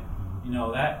movement,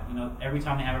 every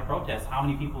time they have a protest, how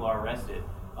many people are arrested?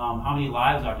 How many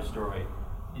lives are destroyed?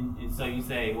 And so you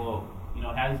say,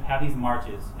 have these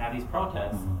marches, have these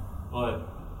protests, but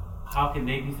how can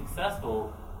they be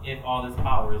successful if all this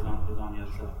power is on the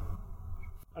other side?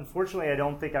 Unfortunately, I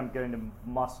don't think I'm going to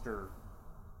muster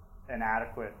an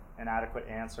adequate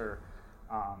answer,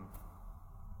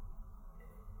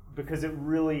 because it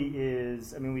really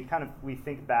is. I mean, we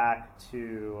think back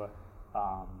to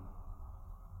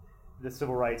the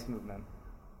civil rights movement,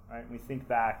 right? We think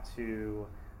back to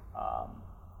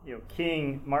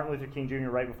Martin Luther King Jr.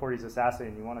 right before he's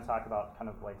assassinated. You want to talk about kind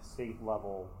of like state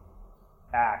level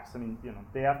acts. I mean,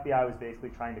 the FBI was basically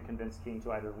trying to convince King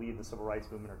to either leave the civil rights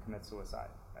movement or commit suicide.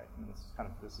 Right? I mean,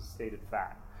 this is stated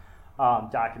fact,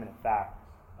 documented fact.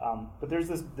 But there's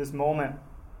this moment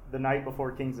the night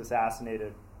before King's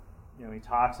assassinated. He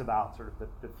talks about sort of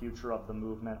the future of the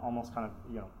movement, almost kind of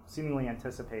seemingly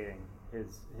anticipating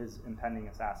his impending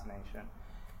assassination.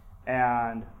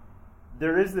 And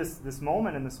there is this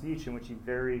moment in the speech in which he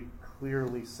very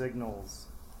clearly signals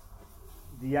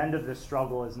the end of this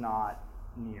struggle is not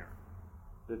near.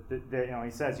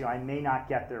 He says, I may not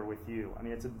get there with you. I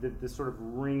mean, it's this sort of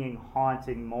ringing,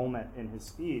 haunting moment in his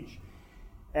speech.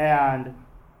 And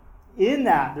in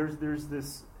that, there's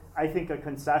this, I think, a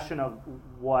concession of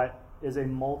what is a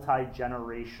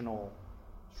multi-generational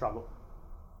struggle.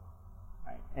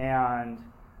 Right? And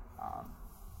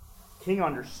King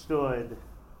understood,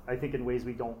 I think, in ways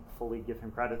we don't fully give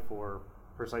him credit for,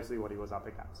 precisely what he was up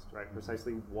against, right?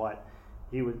 Precisely what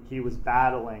he was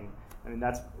battling. I mean,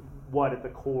 that's what at the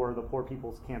core the Poor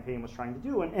People's Campaign was trying to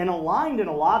do, and aligned in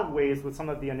a lot of ways with some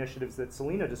of the initiatives that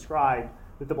Selena described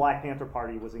that the Black Panther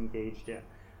Party was engaged in.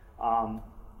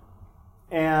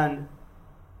 And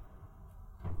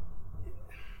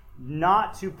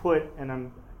not to put,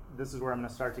 this is where I'm going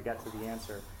to start to get to the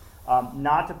answer,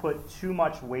 not to put too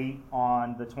much weight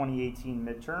on the 2018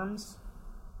 midterms,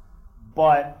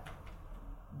 but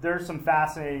there's some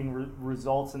fascinating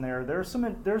results in there. There's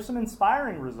some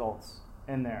inspiring results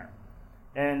in there.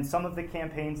 And some of the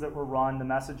campaigns that were run, the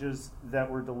messages that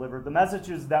were delivered, the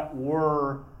messages that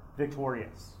were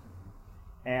victorious.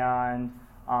 And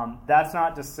that's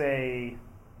not to say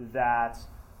that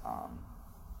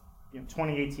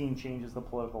 2018 changes the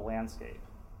political landscape.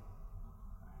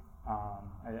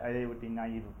 It would be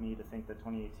naive of me to think that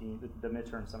 2018, the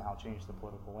midterm somehow changed the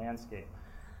political landscape.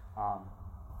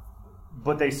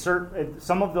 But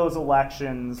some of those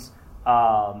elections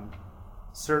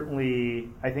certainly,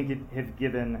 I think, have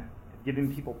given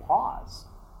people pause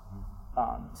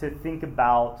to think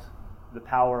about the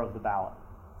power of the ballot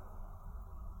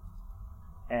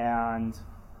and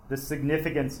the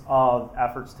significance of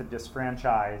efforts to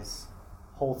disfranchise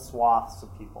whole swaths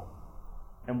of people,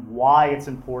 and why it's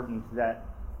important that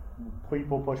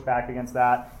people push back against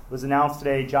that. It was announced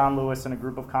today John Lewis and a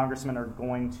group of congressmen are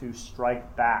going to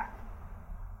strike back.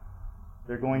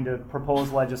 They're going to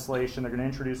propose legislation, they're going to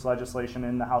introduce legislation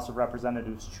in the House of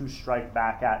Representatives to strike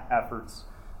back at efforts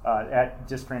at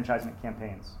disfranchisement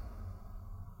campaigns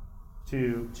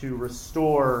to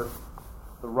restore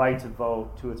the right to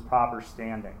vote to its proper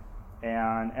standing.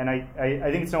 And I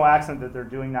think it's no accident that they're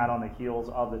doing that on the heels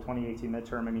of the 2018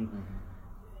 midterm. I mean,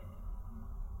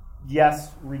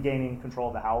 yes, regaining control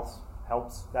of the House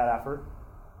helps that effort,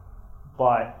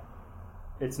 but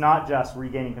it's not just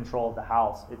regaining control of the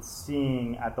House. It's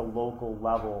seeing at the local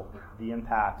level the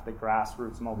impact that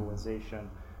grassroots mobilization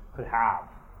could have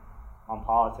on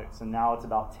politics. And now it's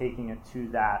about taking it to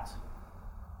that,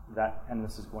 and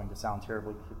this is going to sound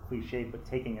terribly cliched, but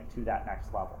taking it to that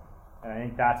next level. And I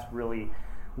think that's really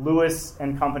Lewis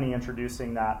and company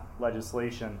introducing that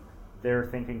legislation. They're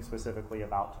thinking specifically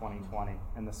about 2020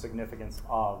 and the significance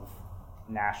of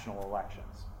national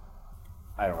elections.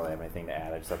 I don't really have anything to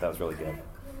add. I just thought that was really good.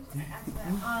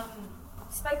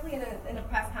 Spike Lee in a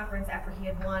press conference after he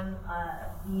had won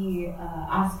the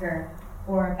Oscar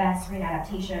for Best Screen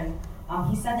Adaptation,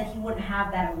 he said that he wouldn't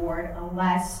have that award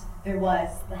unless there was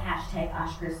the hashtag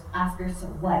Oscars so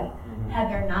white. Had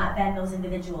there not been those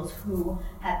individuals who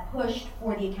had pushed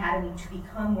for the Academy to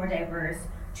become more diverse,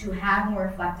 to have more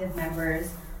reflective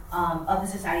members of the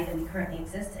society that we currently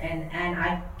exist in. And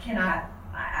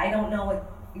I don't know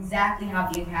exactly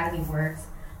how the Academy works.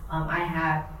 I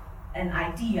have an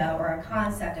idea or a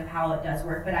concept of how it does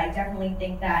work, but I definitely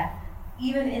think that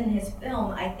even in his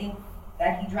film, I think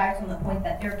that he drives home the point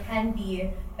that there can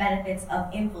be benefits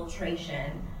of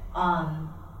infiltration.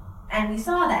 And we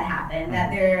saw that happen,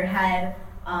 that there had,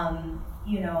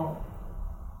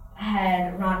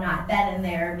 had Ron not been in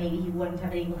there, maybe he wouldn't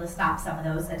have been able to stop some of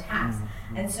those attacks.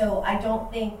 And so I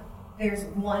don't think there's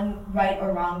one right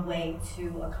or wrong way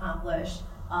to accomplish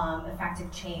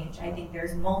effective change. I think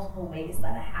there's multiple ways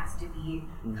that it has to be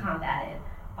combated.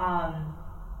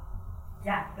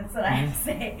 Yeah, that's what I have to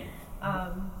say.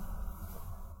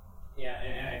 Yeah,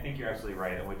 and I think you're absolutely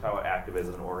right. And we talk about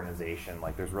activism and organization,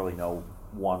 like there's really no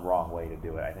one wrong way to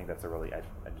do it. I think that's a really,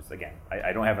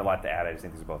 I don't have a lot to add. I just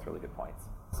think these are both really good points.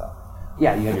 So,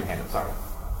 yeah, you have your hand up, sorry.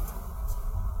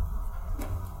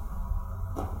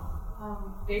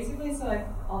 Basically, so like,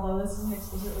 although this isn't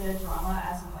explicitly a drama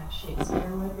as in like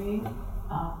Shakespeare would be,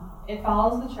 it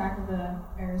follows the track of the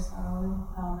Aristotelian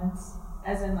elements,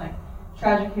 as in like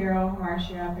tragic hero,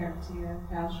 Marcia, Peripeteia,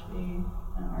 Callisphe,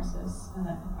 and Narcissus, and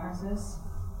then catharsis.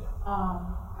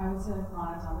 I would say like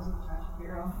Ron is opposite the tragic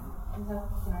hero. Is that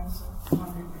what I was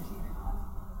wondering if you're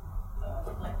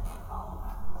follow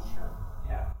that? Sure.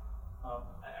 Yeah.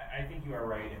 I think you are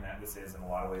right in that this is in a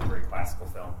lot of ways a very classical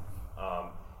film.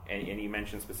 And you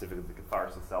mentioned specifically the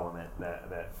catharsis element,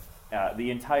 that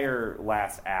the entire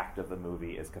last act of the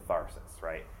movie is catharsis,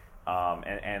 right?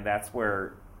 And that's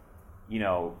where,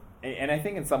 and I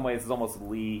think in some ways it's almost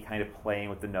Lee kind of playing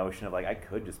with the notion of like, I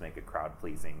could just make a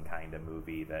crowd-pleasing kind of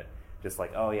movie that just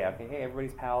like, oh yeah, okay, hey,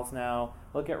 everybody's pals now.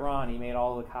 Look at Ron, he made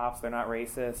all the cops, they're not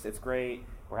racist, it's great,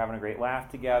 we're having a great laugh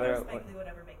together. Most likely would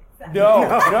ever make sense.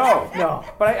 No.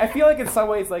 But I feel like in some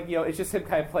ways, like, it's just him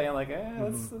kind of playing like,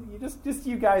 just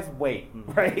you guys wait,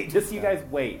 right? Just you guys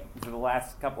wait for the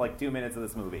last couple, like 2 minutes of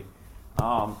this movie.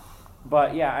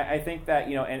 But yeah, I think that,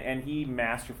 and he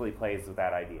masterfully plays with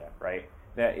that idea, right?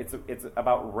 That it's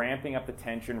about ramping up the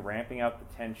tension,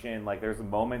 Like there's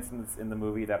moments in the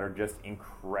movie that are just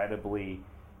incredibly,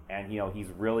 and he's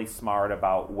really smart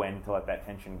about when to let that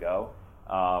tension go.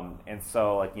 And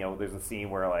so like there's a scene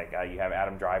where like you have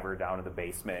Adam Driver down in the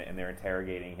basement and they're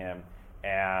interrogating him,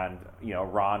 and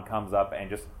Ron comes up and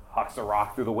just hucks a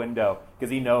rock through the window because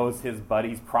he knows his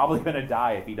buddy's probably going to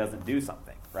die if he doesn't do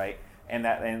something, right? And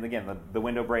again the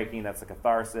window breaking, that's the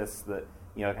catharsis, the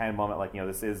kind of moment like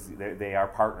this is they are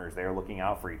partners, they are looking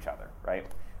out for each other, right?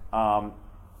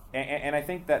 And I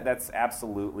think that's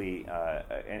absolutely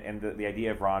and the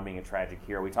idea of Ron being a tragic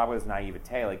hero. We talk about his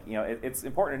naivete, like it's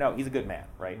important to note he's a good man,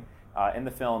 right? In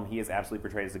the film, he is absolutely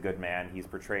portrayed as a good man. He's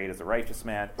portrayed as a righteous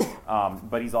man,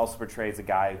 but he's also portrayed as a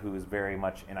guy who is very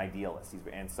much an idealist.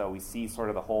 And so we see sort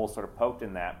of the hole sort of poked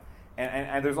in that,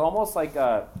 and there's almost like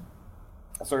a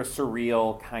sort of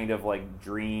surreal kind of like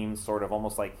dream, sort of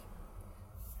almost like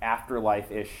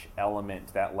afterlife-ish element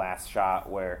to that last shot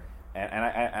where,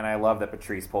 and I love that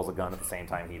Patrice pulls a gun at the same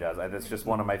time he does. That's just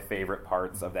one of my favorite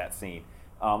parts of that scene.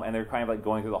 And they're kind of like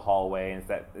going through the hallway,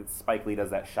 and Spike Lee does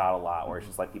that shot a lot, where it's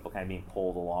just like people kind of being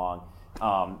pulled along.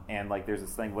 And like there's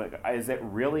this thing, like, are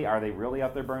they really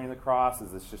out there burning the cross?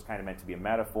 Is this just kind of meant to be a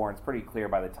metaphor? And it's pretty clear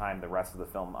by the time the rest of the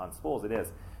film unspools it is.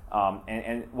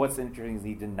 And what's interesting is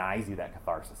he denies you that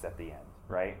catharsis at the end,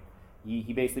 right?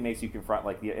 He basically makes you confront,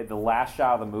 like, the last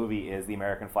shot of the movie is the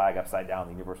American flag upside down,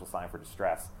 the universal sign for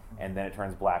distress, and then it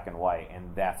turns black and white,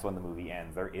 and that's when the movie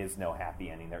ends. There is no happy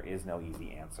ending. There is no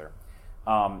easy answer.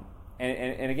 And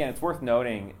again, it's worth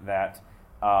noting that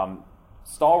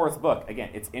Stallworth's book, again,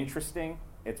 it's interesting.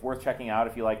 It's worth checking out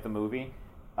if you like the movie.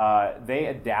 They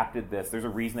adapted this. There's a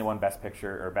reason they won Best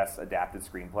Picture or Best Adapted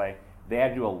Screenplay. They had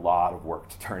to do a lot of work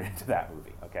to turn into that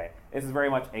movie. Okay, this is very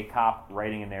much a cop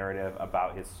writing a narrative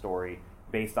about his story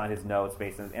based on his notes,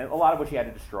 and a lot of which he had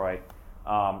to destroy.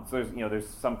 So there's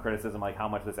some criticism like how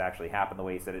much this actually happened the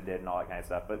way he said it did and all that kind of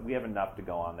stuff. But we have enough to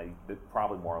go on that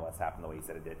probably more or less happened the way he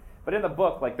said it did. But in the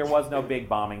book, like there was no big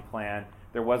bombing plan.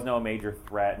 There was no major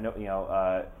threat.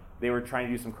 No, they were trying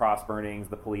to do some cross burnings.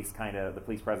 The police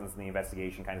presence in the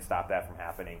investigation kind of stopped that from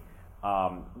happening.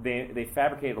 They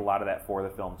fabricated a lot of that for the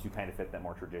film to kind of fit that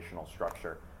more traditional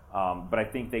structure. But I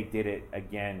think they did it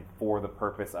again for the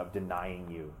purpose of denying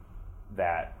you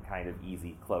that kind of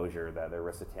easy closure, that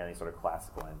Aristotelian sort of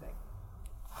classical ending.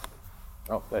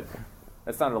 Oh, good.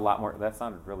 That sounded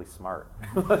really smart.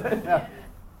 Yeah.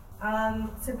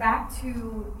 So back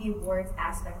to the awards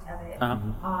aspect of it.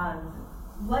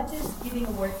 What does giving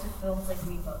awards to films like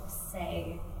Green Book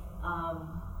say?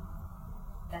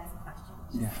 That's the question.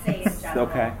 Just say in general.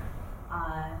 Okay.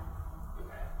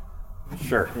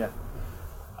 Sure. Yeah.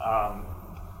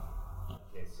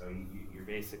 Okay, so you're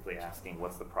basically asking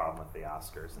what's the problem with the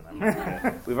Oscars,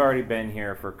 and we've already been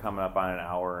here for coming up on an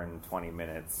hour and 20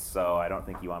 minutes, so I don't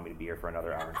think you want me to be here for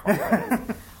another hour and 20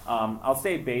 minutes. I'll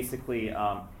say basically,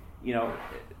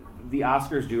 the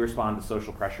Oscars do respond to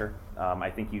social pressure. I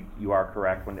think you are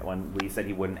correct when Lee said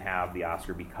he wouldn't have the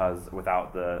Oscar because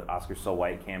without the Oscars So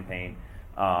White campaign.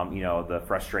 The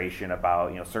frustration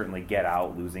about, certainly Get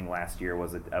Out losing last year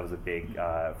was a big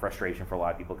frustration for a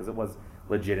lot of people because it was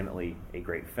legitimately a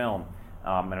great film.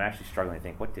 And I'm actually struggling to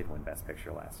think, what did win Best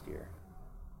Picture last year?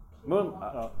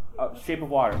 Shape of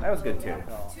Water. That was good too.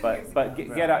 But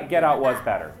Get Out was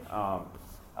better.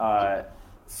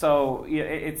 So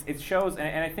it shows,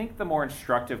 and I think the more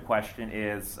instructive question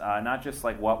is not just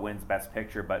like what wins Best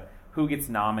Picture, but who gets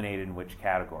nominated in which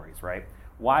categories, right?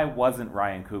 Why wasn't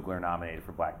Ryan Coogler nominated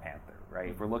for Black Panther, right?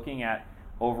 If we're looking at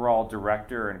overall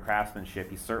director and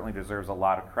craftsmanship, he certainly deserves a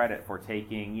lot of credit for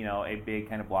taking, a big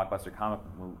kind of blockbuster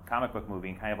comic book movie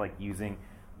and kind of like using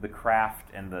the craft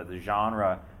and the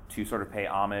genre to sort of pay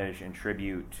homage and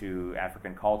tribute to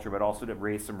African culture, but also to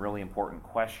raise some really important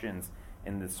questions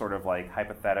in this sort of like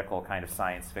hypothetical kind of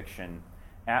science fiction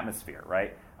atmosphere,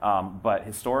 right? But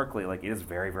historically, like, it is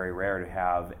very, very rare to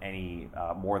have any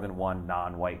more than one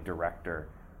non-white director,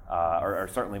 or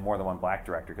certainly more than one black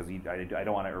director, because I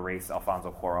don't want to erase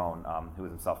Alfonso Cuarón, who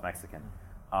is himself Mexican.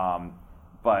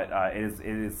 But it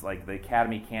is like the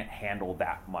Academy can't handle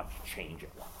that much change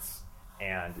at once.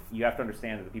 And you have to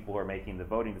understand that the people who are making the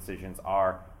voting decisions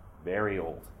are very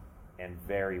old and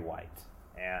very white.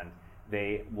 And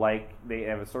they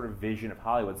have a sort of vision of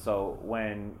Hollywood. So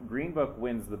when Green Book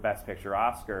wins the Best Picture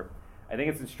Oscar, I think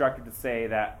it's instructive to say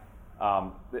that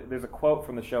there's a quote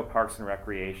from the show Parks and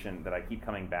Recreation that I keep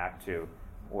coming back to,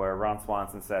 where Ron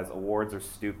Swanson says, "Awards are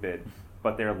stupid,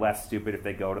 but they're less stupid if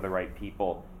they go to the right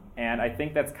people." And I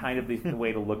think that's kind of the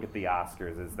way to look at the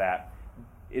Oscars, is that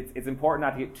it's important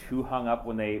not to get too hung up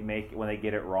when they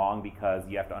get it wrong, because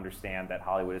you have to understand that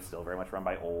Hollywood is still very much run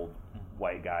by old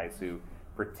white guys who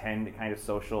pretend kind of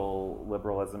social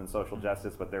liberalism and social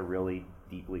justice, but they're really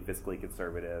deeply fiscally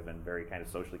conservative and very kind of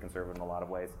socially conservative in a lot of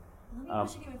ways. Let me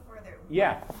push it even further.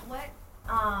 Yeah.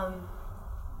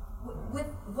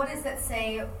 What does that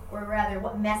say, or rather,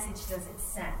 what message does it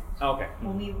send? Okay.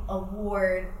 When we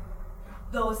award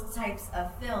those types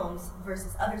of films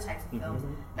versus other types of films,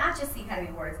 not just the Academy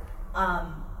Awards,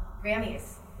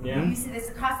 Grammys. Yeah. You see this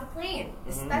across the plane,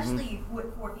 especially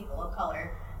for people of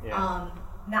color. Yeah.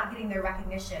 Not getting their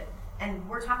recognition, and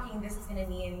we're talking this is going to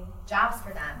mean jobs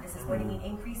for them. This is going to mean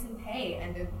increase in pay,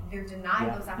 and they're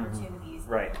denied those opportunities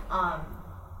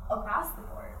across the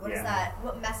board. What is that?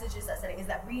 What message is that setting? Is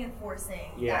that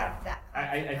reinforcing that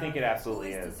I think it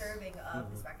absolutely who is deserving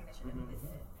of this recognition and who isn't?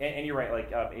 And you're right.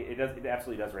 Like it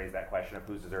absolutely does raise that question of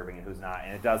who's deserving and who's not,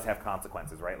 and it does have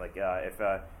consequences, right? Like if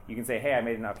you can say, "Hey, I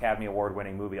made an Academy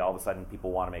Award-winning movie," all of a sudden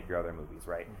people want to make your other movies,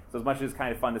 right? So as much as it's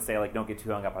kind of fun to say, like, don't get too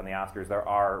hung up on the Oscars, there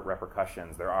are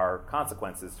repercussions, there are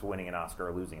consequences to winning an Oscar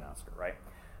or losing an Oscar, right?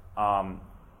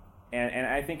 And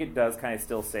I think it does kind of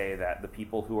still say that the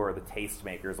people who are the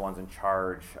tastemakers, the ones in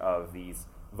charge of these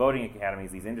voting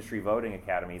academies, these industry voting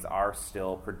academies, are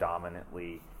still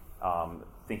predominantly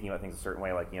thinking about things a certain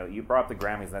way. Like, you brought up the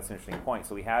Grammys, and that's an interesting point.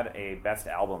 So we had a Best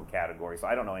Album category. So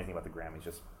I don't know anything about the Grammys,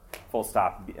 just full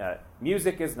stop.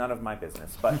 Music is none of my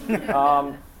business. But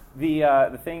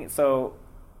the thing, so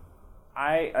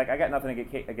I got nothing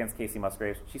against Casey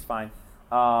Musgraves. She's fine.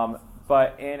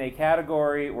 But in a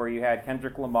category where you had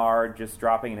Kendrick Lamar just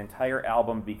dropping an entire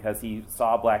album because he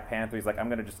saw Black Panther, he's like, I'm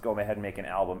going to just go ahead and make an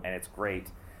album, and it's great.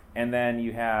 And then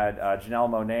you had Janelle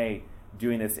Monáe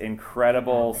doing this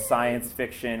incredible science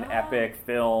fiction, epic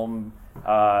film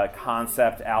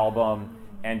concept album,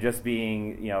 and just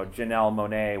being, Janelle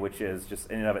Monáe, which is just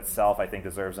in and of itself, I think,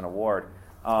 deserves an award.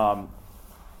 How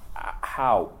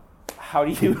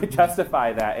do you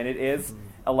justify that? And it is,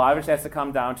 a lot of it has to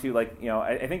come down to,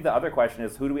 I think the other question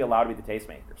is, who do we allow to be the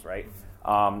tastemakers, right?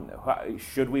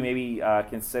 Should we maybe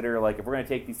consider, if we're going to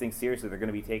take these things seriously, they're going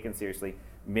to be taken seriously,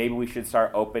 maybe we should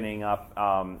start opening up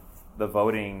the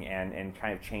voting and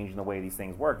kind of changing the way these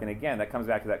things work. And again, that comes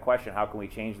back to that question, how can we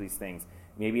change these things?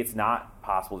 Maybe it's not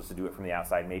possible just to do it from the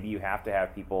outside. Maybe you have to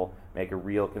have people make a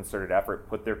real concerted effort,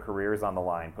 put their careers on the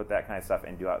line, put that kind of stuff,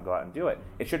 and go out and do it.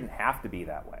 It shouldn't have to be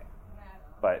that way.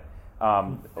 But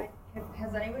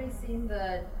has anybody seen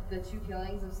the Two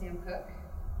Killings of Sam Cooke?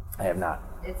 I have not.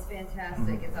 It's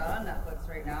fantastic. It's out on Netflix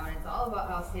right now, and it's all about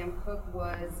how Sam Cooke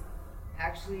was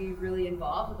actually really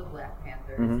involved with the Black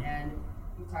Panthers, and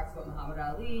he talks about Muhammad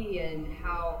Ali and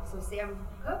how Sam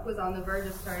Cooke was on the verge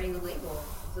of starting a label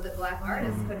so that Black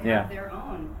artists could have their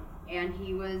own, and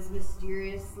he was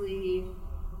mysteriously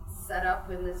set up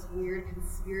in this weird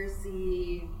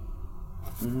conspiracy.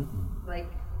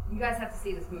 You guys have to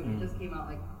see this movie. It just came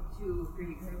out 2-3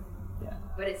 weeks ago. Yeah.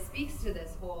 But it speaks to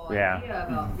this whole idea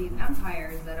about these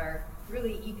empires that are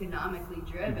really economically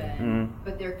driven,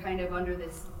 but they're kind of under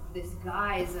this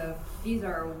guise of these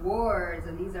are awards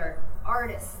and these are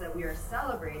artists that we are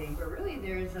celebrating. But really,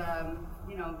 there's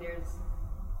there's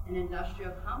an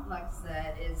industrial complex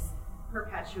that is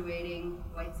perpetuating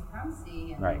white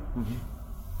supremacy. And right.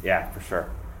 Yeah, for sure.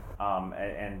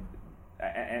 And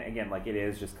again, it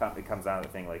is just it comes down to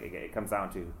the thing. It comes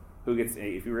down to who gets.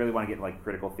 If you really want to get in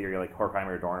critical theory, Horkheimer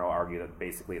or Adorno argue that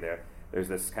basically there's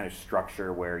this kind of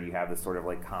structure where you have this sort of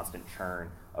constant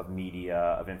churn of media,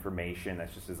 of information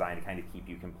that's just designed to kind of keep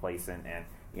you complacent, and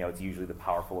it's usually the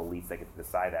powerful elites that get to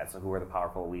decide that. So who are the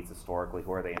powerful elites historically?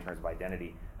 Who are they in terms of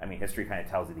identity? I mean, history kind of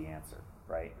tells you the answer,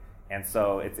 right? And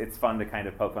so it's fun to kind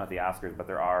of poke fun at the Oscars, but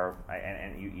there are,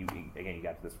 and you again, you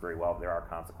got to this very well, there are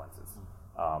consequences.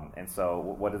 And so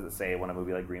what does it say when a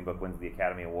movie like Green Book wins the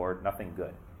Academy Award? Nothing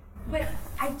good. But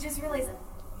I just realized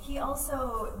he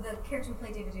also, the character who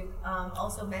played David Duke,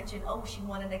 also mentioned, she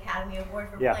won an Academy Award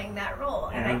for playing that role.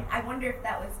 And I wonder if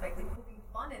that was poking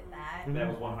fun at that. That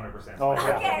was 100%. Oh,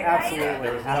 yeah. Okay, absolutely. Right?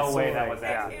 There was no way that was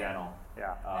accidental.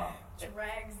 Yeah.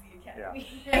 Drags the Academy.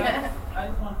 I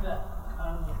just wanted to,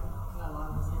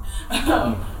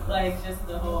 just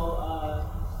the whole,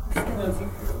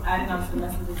 adding on to the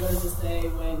message, what does it say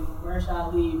when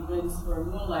Mahershala Ali wins for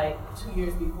Moonlight 2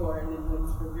 years before and then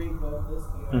wins for Green Book this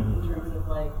year, in terms of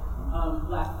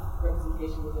Black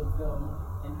representation within film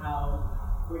and how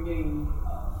we're getting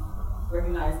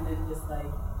recognized in just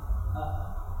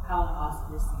how the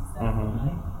Oscars sees that.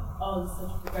 It's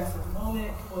such a progressive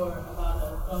moment for about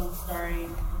a film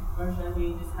starring Mahershala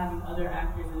Ali, just having other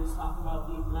actors and just talking about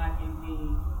being Black and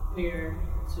being queer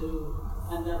to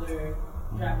another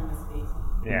drag in the space.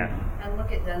 Yeah. And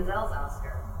look at Denzel's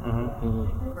Oscar.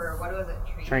 For what was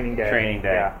it? Training Day.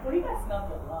 Yeah. Well, he got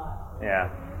snubbed a lot. Yeah.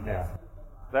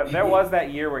 There was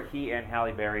that year where he and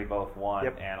Halle Berry both won,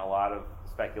 and a lot of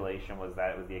speculation was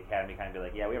that it was the Academy kind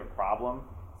of we have a problem,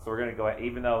 so we're going to go ahead,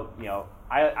 even though,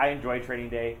 I enjoy Training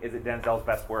Day. Is it Denzel's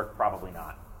best work? Probably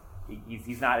not.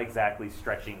 He's not exactly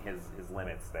stretching his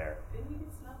limits there. Didn't he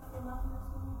get snubbed a lot in this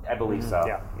movie? I believe so.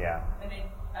 Yeah. And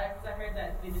I heard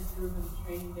that they just threw him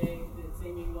Training Day, the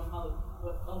same he won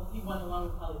he won along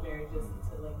with Halle Berry just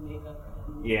to make up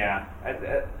for him. Yeah,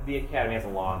 the Academy has a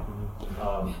long.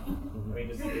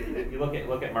 Just if you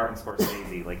look at Martin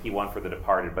Scorsese, he won for The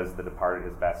Departed, but is The Departed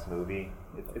his best movie?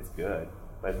 It's good,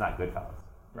 but it's not Goodfellas,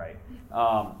 right?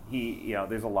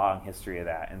 There's a long history of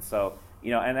that, and so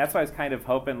and that's why I was kind of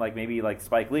hoping maybe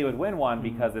Spike Lee would win one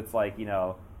because it's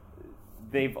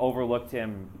they've overlooked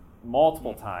him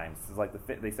multiple times. It's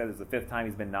they said it's the 5th time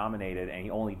he's been nominated, and he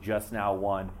only just now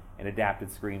won an Adapted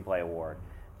Screenplay Award.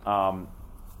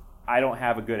 I don't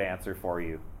have a good answer for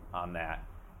you on that,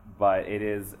 but it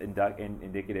is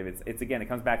indicative. It's again, it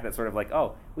comes back to that sort of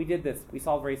we did this, we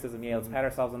solved racism, let's pat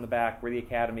ourselves on the back, we're the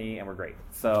Academy, and we're great.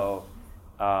 So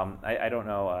I don't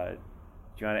know.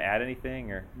 Do you want to add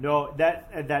anything or? No,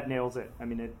 that nails it. I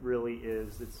mean, it really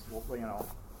is. It's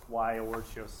why award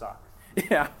shows suck.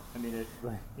 Yeah. I mean,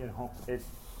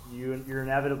 you're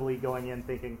inevitably going in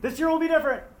thinking this year will be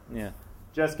different. Yeah.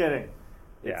 Just kidding.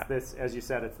 It's this, as you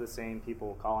said, it's the same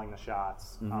people calling the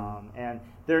shots, and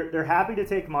they're happy to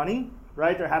take money,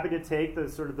 right? They're happy to take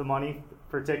the money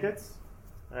for tickets,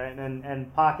 right?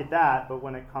 And pocket that, but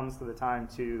when it comes to the time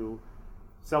to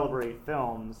celebrate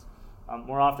films,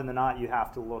 more often than not, you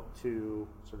have to look to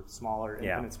sort of smaller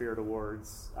Infinite Spirit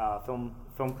Awards, film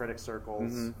critics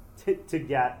circles to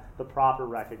get the proper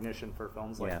recognition for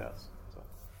films like this. So.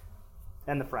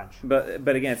 And the French. But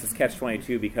again, it's this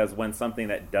catch-22 because when something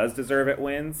that does deserve it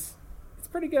wins, it's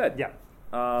pretty good. Yeah.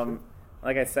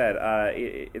 Like I said,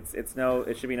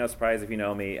 it should be no surprise if you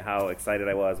know me how excited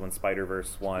I was when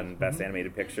Spider-Verse won Best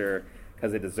Animated Picture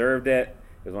because it deserved it.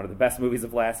 It was one of the best movies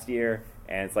of last year,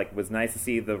 and it was nice to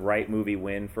see the right movie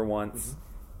win for once.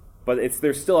 But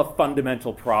there's still a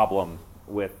fundamental problem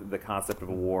with the concept of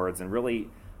awards, and really,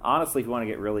 honestly, if you want to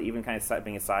get really, even kind of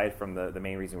stepping aside from the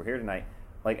main reason we're here tonight,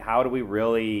 like how do we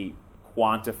really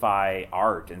quantify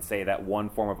art and say that one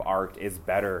form of art is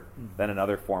better than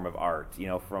another form of art? You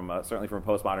know, certainly from a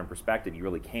postmodern perspective, you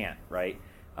really can't, right?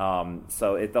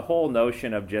 So the whole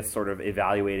notion of just sort of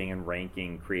evaluating and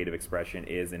ranking creative expression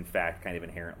is, in fact, kind of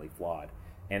inherently flawed.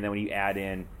 And then when you add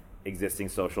in existing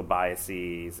social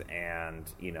biases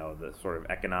and, you know, the sort of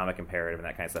economic imperative and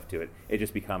that kind of stuff to it, it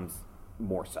just becomes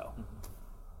more so.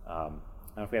 I don't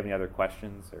know if we have any other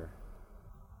questions or...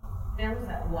 There was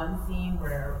that one scene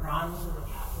where Ron was in the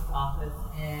captain's office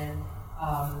and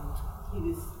he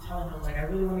was telling him, like, I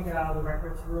really want to get out of the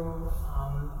records room.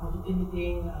 I'll do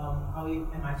anything.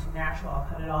 Am I too natural? I'll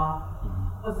cut it off.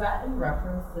 Was that in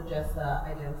reference to just the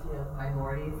identity of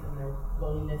minorities and their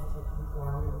willingness to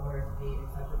conform in order to be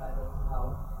accepted by those in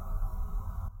power?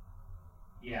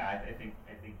 Yeah, I think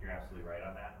you're absolutely right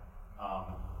on that.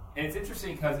 And it's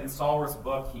interesting because in Stallworth's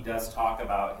book, he does talk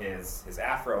about his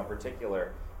afro in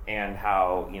particular and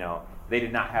how, you know, they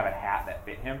did not have a hat that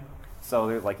fit him. So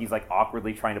he's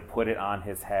awkwardly trying to put it on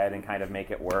his head and kind of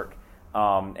make it work.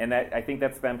 And that I think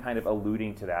that's them kind of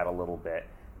alluding to that a little bit,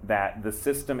 that the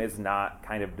system is not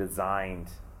kind of designed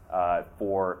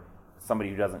for somebody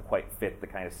who doesn't quite fit the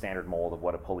kind of standard mold of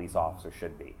what a police officer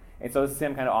should be. And so this is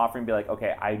him kind of offering to be like,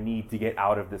 okay, I need to get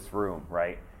out of this room,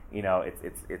 right? You know,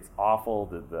 it's awful.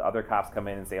 The other cops come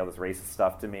in and say all this racist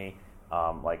stuff to me.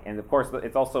 And of course,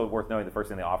 it's also worth knowing the first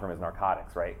thing they offer him is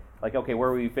narcotics, right? Like, okay, where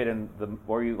will you fit in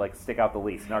where you stick out the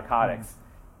least? Narcotics.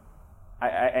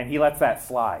 And he lets that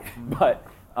slide, but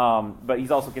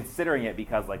he's also considering it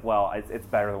because, it's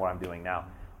better than what I'm doing now.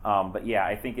 But yeah,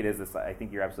 I think it is this. I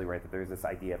think you're absolutely right that there's this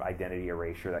idea of identity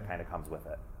erasure that kind of comes with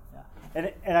it. Yeah,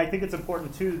 and I think it's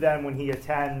important too. Then when he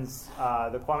attends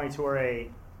the Kwame Ture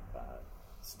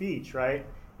speech, right?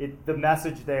 The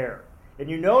message there, and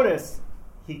you notice.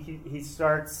 He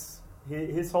starts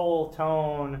his whole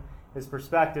tone, his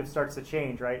perspective starts to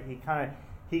change, right?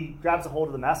 He grabs a hold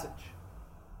of the message,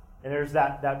 and there's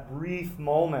that brief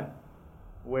moment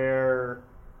where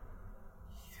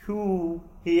who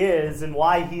he is and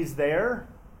why he's there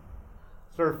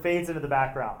sort of fades into the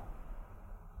background,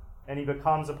 and he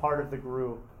becomes a part of the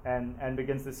group and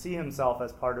begins to see himself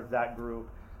as part of that group,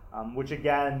 which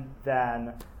again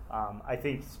then. I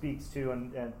think speaks to,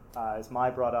 and as Mai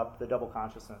brought up, the double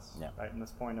consciousness, right? And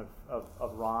this point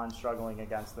of Ron struggling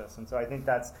against this. And so I think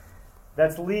that's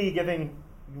Lee giving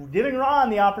Ron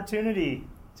the opportunity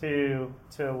to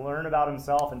learn about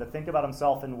himself and to think about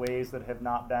himself in ways that have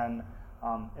not been,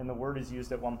 and the word is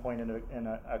used at one point in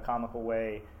a comical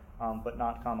way, but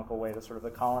not comical way, the sort of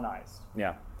the colonized,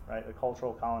 right? The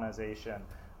cultural colonization.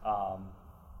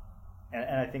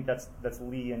 And I think that's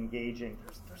Lee engaging.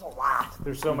 There's a lot.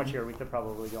 There's so much here. We could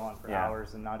probably go on for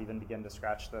hours and not even begin to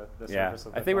scratch the surface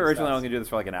of the I think we were originally only going to do this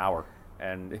for like an hour.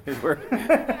 And we're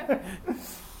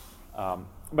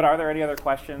but are there any other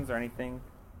questions or anything?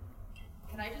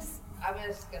 I was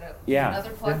just going to do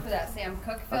another plug for that Sam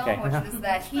Cooke film, which is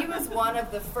that he was one of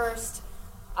the first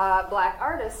black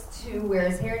artists to wear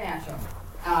his hair natural.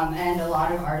 And a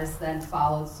lot of artists then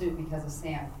followed suit because of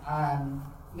Sam.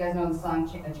 You guys know the song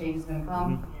 "A Change Is Gonna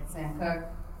Come"? Sam Cooke.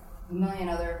 A million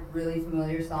other really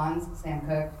familiar songs. Sam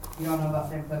Cooke. If you don't know about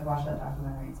Sam Cooke, watch that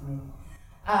documentary. It's amazing.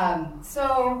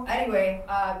 So anyway,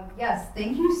 yes,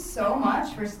 thank you so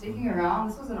much for sticking around.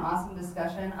 This was an awesome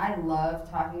discussion. I love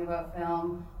talking about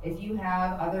film. If you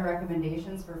have other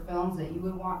recommendations for films that you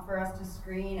would want for us to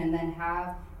screen and then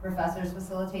have professors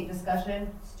facilitate discussion,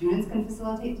 students can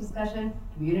facilitate discussion,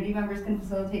 community members can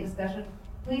facilitate discussion,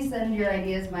 please send your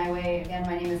ideas my way. Again,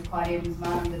 my name is Claudia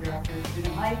Guzman. I'm the Director of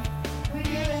Student Life. Can we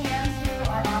give a hand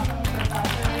to our awesome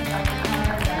professors, Dr.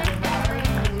 Connor, Dr. Valerie,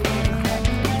 for leading this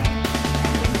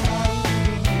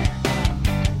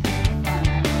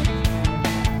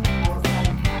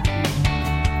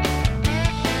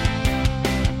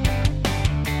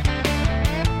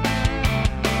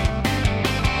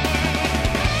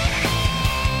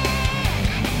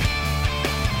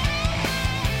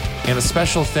And a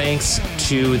special thanks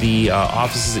to the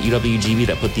offices at UWGB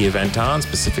that put the event on,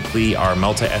 specifically our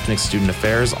Multi-Ethnic Student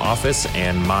Affairs Office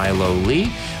and Milo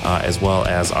Lee, as well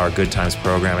as our Good Times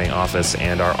Programming Office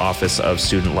and our Office of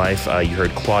Student Life. You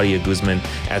heard Claudia Guzman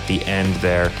at the end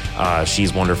there.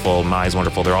 She's wonderful. Mai's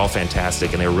wonderful. They're all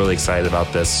fantastic, and they were really excited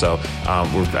about this. So I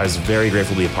was very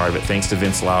grateful to be a part of it. Thanks to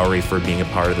Vince Lowry for being a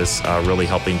part of this, really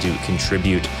helping to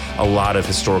contribute a lot of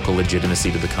historical legitimacy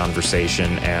to the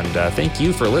conversation. And thank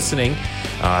you for listening.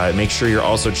 Make sure you're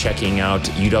also checking out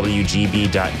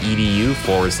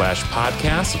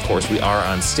uwgb.edu/podcast. Of course, we are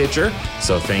on Stitcher,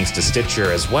 so thanks to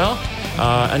Stitcher as well.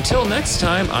 Until next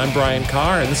time, I'm Brian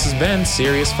Carr, and this has been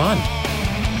Serious Fun.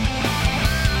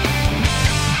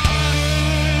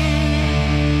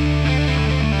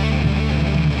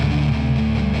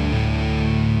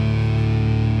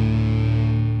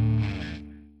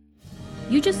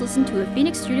 You just listened to a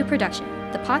Phoenix Studio production,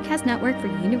 the podcast network for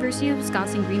the University of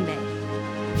Wisconsin-Green Bay.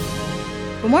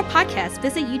 For more podcasts,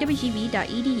 visit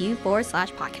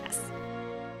uwgb.edu/podcasts.